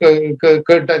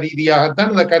கேட்ட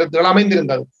ரீதியாகத்தான் இந்த கருத்துக்கள்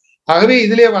அமைந்திருந்தது. ஆகவே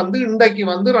இதிலே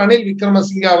இன்றைக்கு ரணில்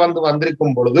விக்ரமசிங்கா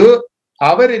வந்திருக்கும் பொழுது,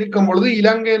 அவர் இருக்கும் பொழுது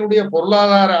இலங்கையினுடைய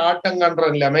பொருளாதார ஆட்டங்கன்ற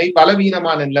நிலைமை,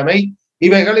 பலவீனமான நிலைமை,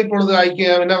 இவைகள் இப்பொழுது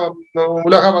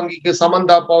உலக வங்கிக்கு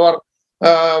சமந்தா பவர்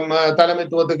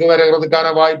தலைமைத்துவத்துக்கு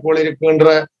வருகிறதுக்கான வாய்ப்புகள் இருக்கின்ற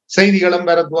செய்திகளும்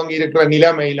வர துவங்கி இருக்கிற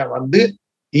நிலைமையில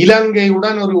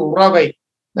இலங்கையுடன் ஒரு உறவை,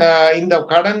 இந்த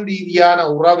கடன் ரீதியான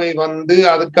உறவை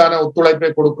அதுக்கான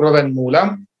ஒத்துழைப்பை கொடுக்கிறதன்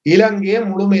மூலம் இலங்கையை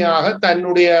முழுமையாக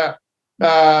தன்னுடைய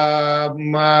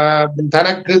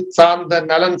தனக்கு சார்ந்த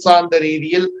நலன் சார்ந்த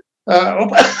ரீதியில்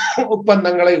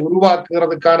ஒப்பந்தங்களை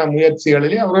உருவாக்குகிறதுக்கான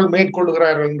முயற்சிகளிலே அவர்கள்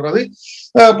மேற்கொள்கிறார்கள் என்றது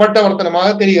பட்டவர்த்தனமாக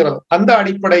தெரிகிறது. அந்த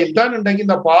அடிப்படையில் தான் இன்றைக்கு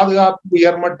இந்த பாதுகாப்பு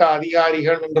உயர்மட்ட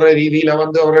அதிகாரிகள் என்ற ரீதியில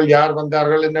அவர்கள் யார்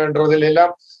வந்தார்கள் என்னன்றதில்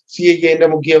எல்லாம் சிஐஏ என்ற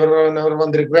முக்கியவர்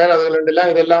வந்திருக்கிறார்.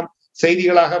 அதுகள் இதெல்லாம்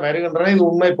செய்திகளாக வருகின்றன. இது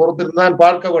உண்மை பொறுத்திருந்தான்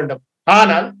பார்க்க வேண்டும்.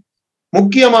 ஆனால்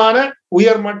முக்கியமான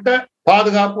உயர்மட்ட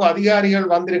பாதுகாப்பு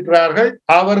அதிகாரிகள் வந்திருக்கிறார்கள்.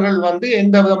 அவர்கள்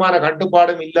எந்த விதமான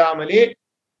கட்டுப்பாடும் இல்லாமலே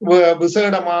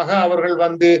விசேடமாக அவர்கள்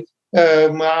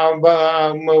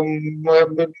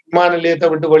விமான நிலையத்தை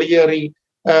விட்டு வெளியேறி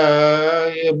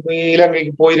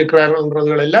இலங்கைக்கு போயிருக்கிறார்கள்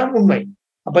என்றதுகள் எல்லாம் உண்மை.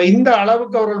 அப்ப இந்த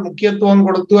அளவுக்கு அவர்கள் முக்கியத்துவம்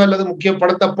கொடுத்து அல்லது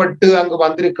முக்கியப்படுத்தப்பட்டு அங்கு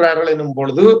வந்திருக்கிறார்கள் எனும்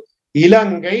பொழுது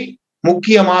இலங்கை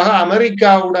முக்கியமாக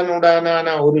அமெரிக்காவுடனான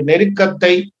ஒரு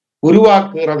நெருக்கத்தை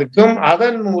உருவாக்குகிறதுக்கும்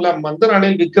அதன் மூலம்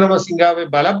ரணில் விக்ரமசிங்காவை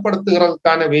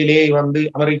பலப்படுத்துகிறதுக்கான வேலையை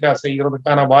அமெரிக்கா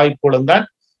செய்கிறதுக்கான வாய்ப்புகளும் தான்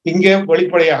இங்கே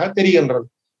வெளிப்படையாக தெரிகின்றது.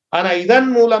 ஆனா இதன்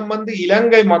மூலம்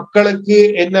இலங்கை மக்களுக்கு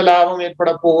என்ன லாபம்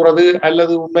ஏற்பட போகிறது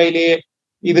அல்லது உண்மையிலேயே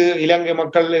இது இலங்கை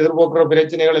மக்கள் எதிர்பார்க்கிற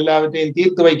பிரச்சனைகள் எல்லாவற்றையும்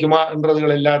தீர்த்து வைக்குமா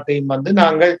என்றதுகள் எல்லாத்தையும்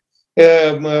நாங்கள்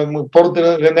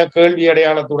பொறுத்து கேள்வி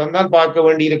அடையாளத்துடன் தான் பார்க்க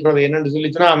வேண்டி இருக்கிறது. என்னன்னு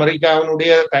சொல்லிச்சுன்னா,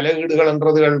 அமெரிக்காவினுடைய தலையீடுகள்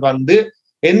என்றதுகள்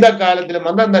எந்த காலத்திலும்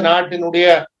அந்த நாட்டினுடைய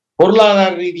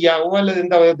பொருளாதார ரீதியாகவோ அல்லது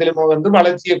எந்த விதத்திலும்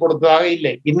வளர்ச்சியை கொடுத்ததாக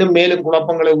இல்லை. இன்னும் மேலும்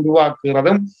குழப்பங்களை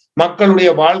உருவாக்குகிறதும் மக்களுடைய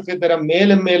வாழ்க்கை தரம்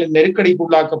மேலும் மேலும் நெருக்கடிக்கு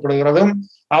உள்ளாக்கப்படுகிறதும்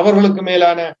அவர்களுக்கு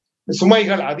மேலான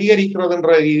சுமைகள் அதிகரிக்கிறது என்ற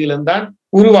ரீதியிலும் தான்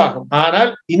உருவாகும்.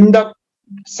 ஆனால் இந்த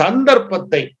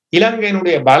சந்தர்ப்பத்தை,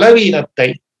 இலங்கையினுடைய பலவீனத்தை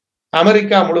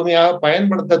அமெரிக்கா முழுமையாக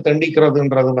பயன்படுத்த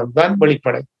தண்டிக்கிறதுன்றதுடன் தான்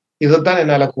வெளிப்படை. இதுதான்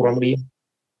என்னால கூற முடியும்.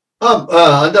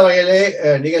 அந்த வகையிலே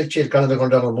நிகழ்ச்சியில் கலந்து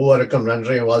கொண்ட மூவருக்கும்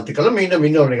நன்றியும் வாழ்த்துக்களும். மீண்டும்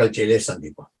இன்னொரு நிகழ்ச்சியிலே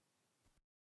சந்திப்போம்.